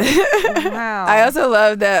the trailer. Wow. I also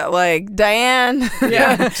love that, like, Diane.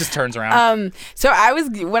 Yeah. It just turns around. So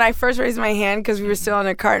when I first raised my hand, because we were still on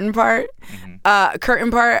a curtain part,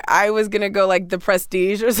 I was going to go like The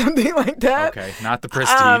Prestige or something like that. Okay, not The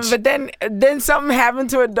Prestige. But then something happened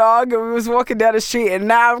to a dog and we was walking down the street and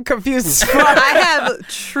now I'm confused as fuck. I have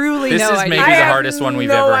truly This no is idea. maybe I the have hardest one we've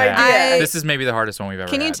no ever idea. had. This is maybe the hardest one we've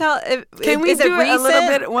ever had. Can you tell? Can we is do it it a recent?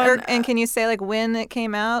 little bit And can you say like when it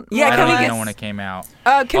came out? Yeah, I can don't we even get- know when it came out.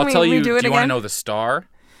 Can I'll we tell you. redo Do it you want to again? know the star?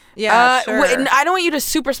 Yeah, sure. I don't want you to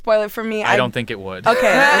super spoil it for me. I don't think it would.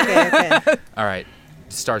 Okay. All right.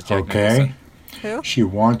 Stars Jack Okay. Nicholson. Who? She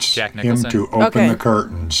wants Jack him Nicholson. to open Okay. the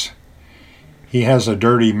curtains. He has a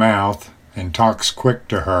dirty mouth and talks quick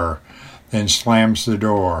to her, then slams the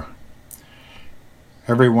door.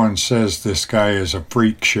 Everyone says this guy is a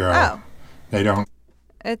freak show. Oh. They don't.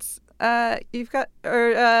 It's you've got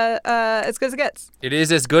As Good as It Gets. It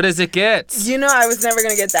is As Good as It Gets. You know I was never going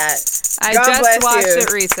to get that. I God just bless watched you.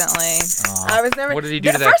 it recently. I was never. What did he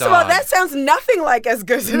do to that First of all, dog? that sounds nothing like As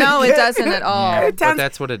Good as It No, it Gets. doesn't at all. Yeah, It but sounds-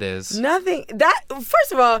 that's what it is. Nothing.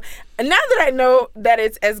 First of all, now that I know that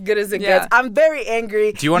it's As Good as It Yeah. Gets, I'm very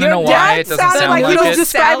angry. Do you wanna Your know why dad it doesn't sounded sound like like he was it?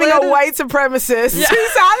 describing Salad? a white supremacist. He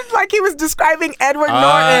sounded like he was describing Edward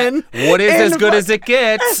Norton. What is in As the Good fu- as It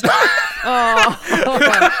Gets?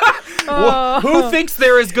 Who thinks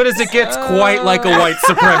they're as good as it gets quite like a white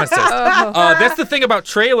supremacist? That's the thing about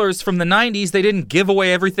trailers from the 90s. They didn't give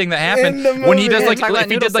away everything that happened. In the When he movie. does like, Talk about if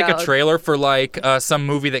he noodle did like a salad. trailer for like some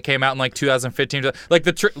movie that came out in like 2015,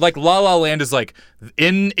 like La La Land is like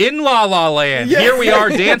in La La Land. Here we are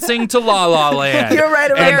dancing to La La Land. You're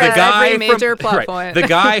right about and that. the guy Every major from, plot right, point. the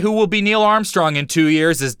guy who will be Neil Armstrong in 2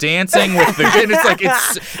 years is dancing with the. And it's like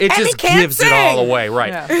it And he just can't gives it all sing. away, right?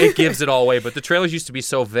 Yeah. It gives it all away. But the trailers used to be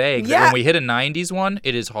so vague that Yeah. when we hit a 90s one,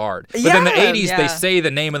 it is hard. But then the Yeah. 80s, Yeah. they say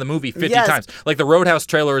the name of the movie 50 Yes. times. Like the Roadhouse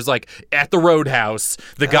trailer is like, at the Roadhouse,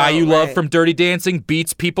 the guy you love right. from Dirty Dancing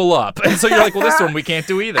beats people up. And so you're like, well, this one we can't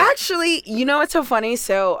do either. Actually, you know what's so funny?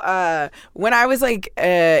 So when I was like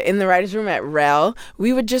in the writer's room at Rel,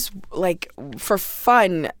 we would just like for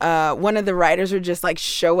fun, one of the writers would just like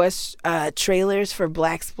show us trailers for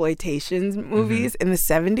blaxploitation movies in the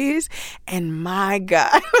 70s, and my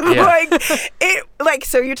God, like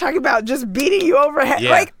so you're talking about just beating you over head.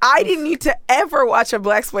 Yeah. Like I didn't need to ever watch a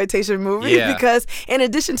blaxploitation movie Yeah. because in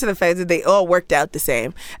addition to the fact that they all worked out the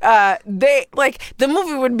same, they like the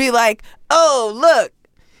movie would be like, oh look,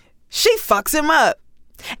 she fucks him up,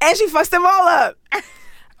 and she fucks them all up.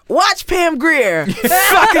 Watch Pam Grier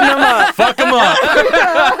fucking them up. Fuck them up.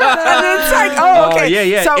 And it's like, oh, okay.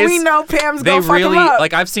 yeah. So we It's- know Pam's They gonna fuck really, them up.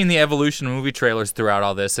 like, I've seen the evolution of movie trailers throughout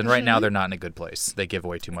all this, and right now they're not in a good place. They give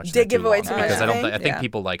away too much. They and they're give away long too much, because you I don't. think? I think Yeah.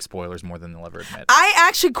 people like spoilers more than they'll ever admit. I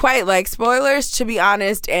actually quite like spoilers, to be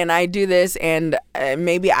honest, and I do this, and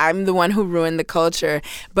maybe I'm the one who ruined the culture.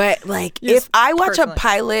 But like, if I watch personally. a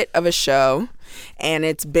pilot of a show and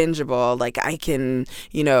it's bingeable, like I can,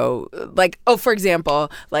 like, oh, for example,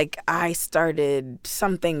 like I started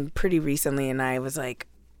something pretty recently, and I was like,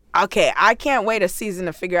 okay, I can't wait a season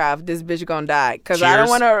to figure out if this bitch gonna die, because I don't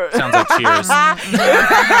Cheers? want to. Sounds like Cheers.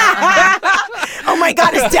 Oh my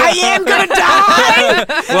God, is Diane gonna die?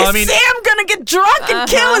 Well, I is mean- Sam gonna get drunk and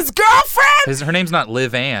kill his girlfriend? Her name's not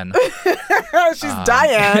Liv Ann. She's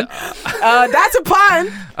Diane. That's a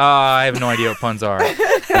pun. I have no idea what puns are.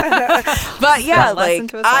 But yeah, Lesson like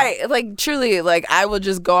to us all. I like truly like I will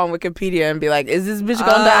just go on Wikipedia and be like, is this bitch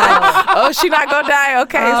gonna die? Oh, she not gonna die.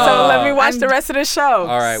 Okay, so let me watch the rest of the show.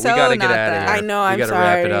 All right, we So gotta get not out of that. here. I know, we I'm gotta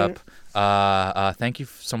wrap it sorry. up. Thank you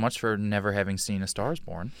so much for never having seen A Star Is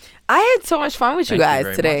Born. I had so much fun with you Thank you guys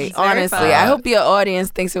very today. much. It's very Honestly, fun. I hope your audience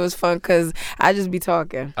thinks it was fun because I just be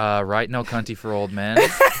talking. Write No Cunty for Old Men.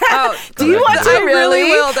 Oh, Do you want to I really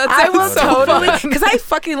really? will. That I sounds will so totally fun. because I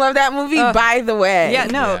fucking love that movie. By the way, yeah,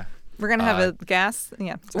 no. Yeah. We're gonna have a gas.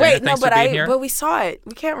 Yeah. Wait, no, thanks for but being here. but we saw it.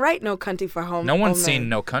 We can't write No Cunty for Home. No one's Home seen Men.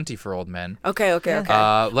 No Cunty for Old Men. Okay. Let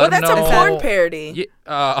Well, them that's know. a porn parody.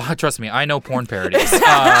 Yeah, trust me, I know porn parodies. was a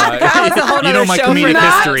whole You know nother my show for comedic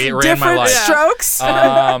that. history. It ran my Different life. strokes.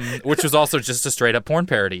 Which was also just a straight up porn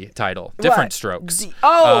parody title. Different Strokes.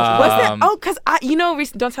 Oh, was that? Um, Oh, because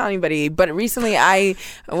don't tell anybody. But recently,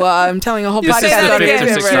 I'm telling a whole You podcast. said that on again, it,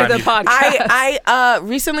 fifth or right? sixth time. I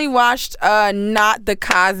recently watched not the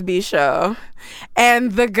Cosby Show,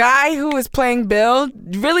 And the guy who was playing Bill,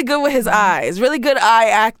 really good with his eyes, really good eye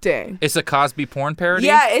acting. It's a Cosby porn parody?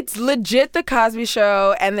 Yeah, it's legit the Cosby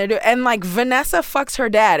Show, and and like Vanessa fucks her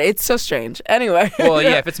dad. It's so strange. Anyway. Well,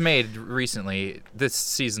 yeah, if it's made recently, this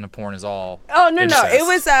season of porn is all. Oh no, incest. it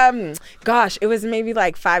was it was maybe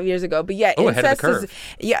like 5 years ago. But yeah, Oh, ahead of the incest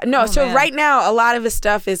is curve. so man. right now a lot of his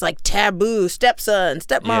stuff is like taboo, stepson,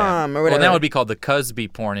 stepmom, Yeah. or whatever. Well, that would be called the Cosby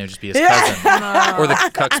porn. It would just be his cousin. Or the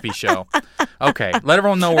Cuxby show. Okay, let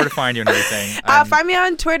everyone know where to find you and everything. Find me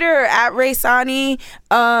on Twitter at Raesani,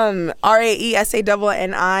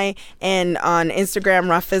 RAESANNI, and on Instagram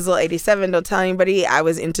Rafizzle87. Don't tell anybody I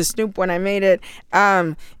was into Snoop when I made it.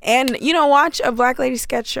 And watch a Black Lady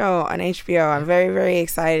sketch show on HBO. I'm very, very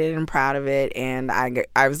excited and proud of it. And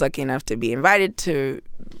I was lucky enough to be invited to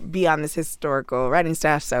be on this historical writing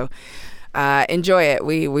staff. So enjoy it.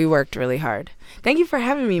 We worked really hard. Thank you for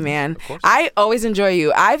having me, man. I always enjoy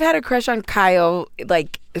you. I've had a crush on Kyle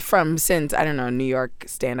since I don't know, New York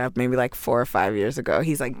stand up maybe like 4 or 5 years ago.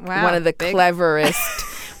 He's like Wow, one of the big.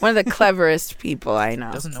 cleverest people I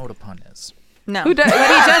know. Doesn't know what a pun is. No. Who does? But he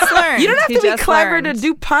just learned. You don't have He to be just clever learned. to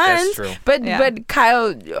do puns. That's true. But Yeah. but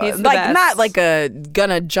Kyle, He's the like best. not like a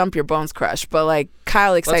gonna jump your bones crush, but like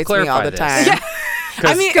Kyle excites me all clarify the this. time. Yeah.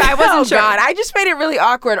 I mean, I wasn't oh sure. God, I just made it really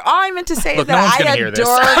awkward. All I meant to say Look, is no one's that gonna I hear this.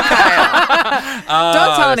 adore Kyle.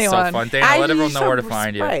 Don't tell That's anyone. so fun. Dana, let everyone know where to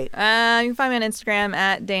find you. Right. You can find me on Instagram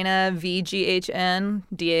at DanaVGHN,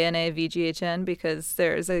 DanaVGHN, because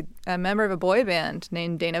there's a member of a boy band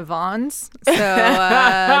named Dana Vons. So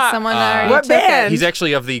someone already What took it. band? He's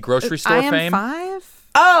actually of the grocery store I am fame. 5?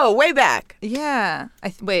 Oh, way back. Yeah. I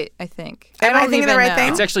think. Am I don't thinking the even right know.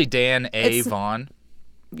 thing? It's actually Dan A. It's- Vaughn.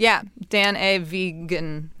 Yeah, Dan A.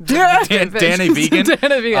 Vegan. Dan A. Vegan. Dan A.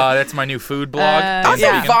 Vegan. That's my new food blog. Dan A. Also,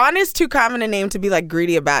 Yeah. Vaughn is too common a name to be like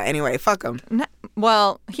greedy about. Anyway, fuck him.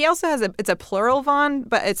 Well, he also has it's a plural Vaughn,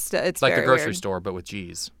 but it's It's like the very grocery weird. store, but with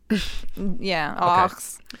G's. Yeah. Okay.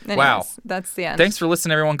 Ox. Wow. Anyways, that's the end. Thanks for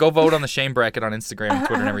listening, everyone. Go vote on the Shame Bracket on Instagram and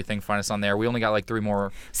Twitter and everything. Find us on there. We only got like 3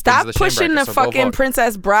 more. Stop things of the Shame pushing the Bracket, so go fucking vote.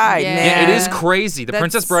 Princess Bride, Yeah. man. Yeah, it is crazy. The That's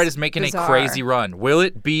Princess Bride is making bizarre. a crazy run. Will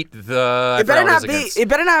it beat the? It better I forgot what not it be. is against. It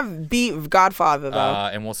better not beat Godfather though.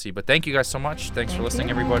 And we'll see. But thank you guys so much. Thanks for listening,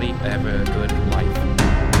 everybody. Have a good life.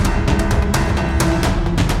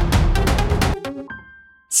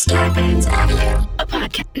 Scarpins Avenue,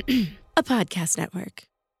 a podcast network.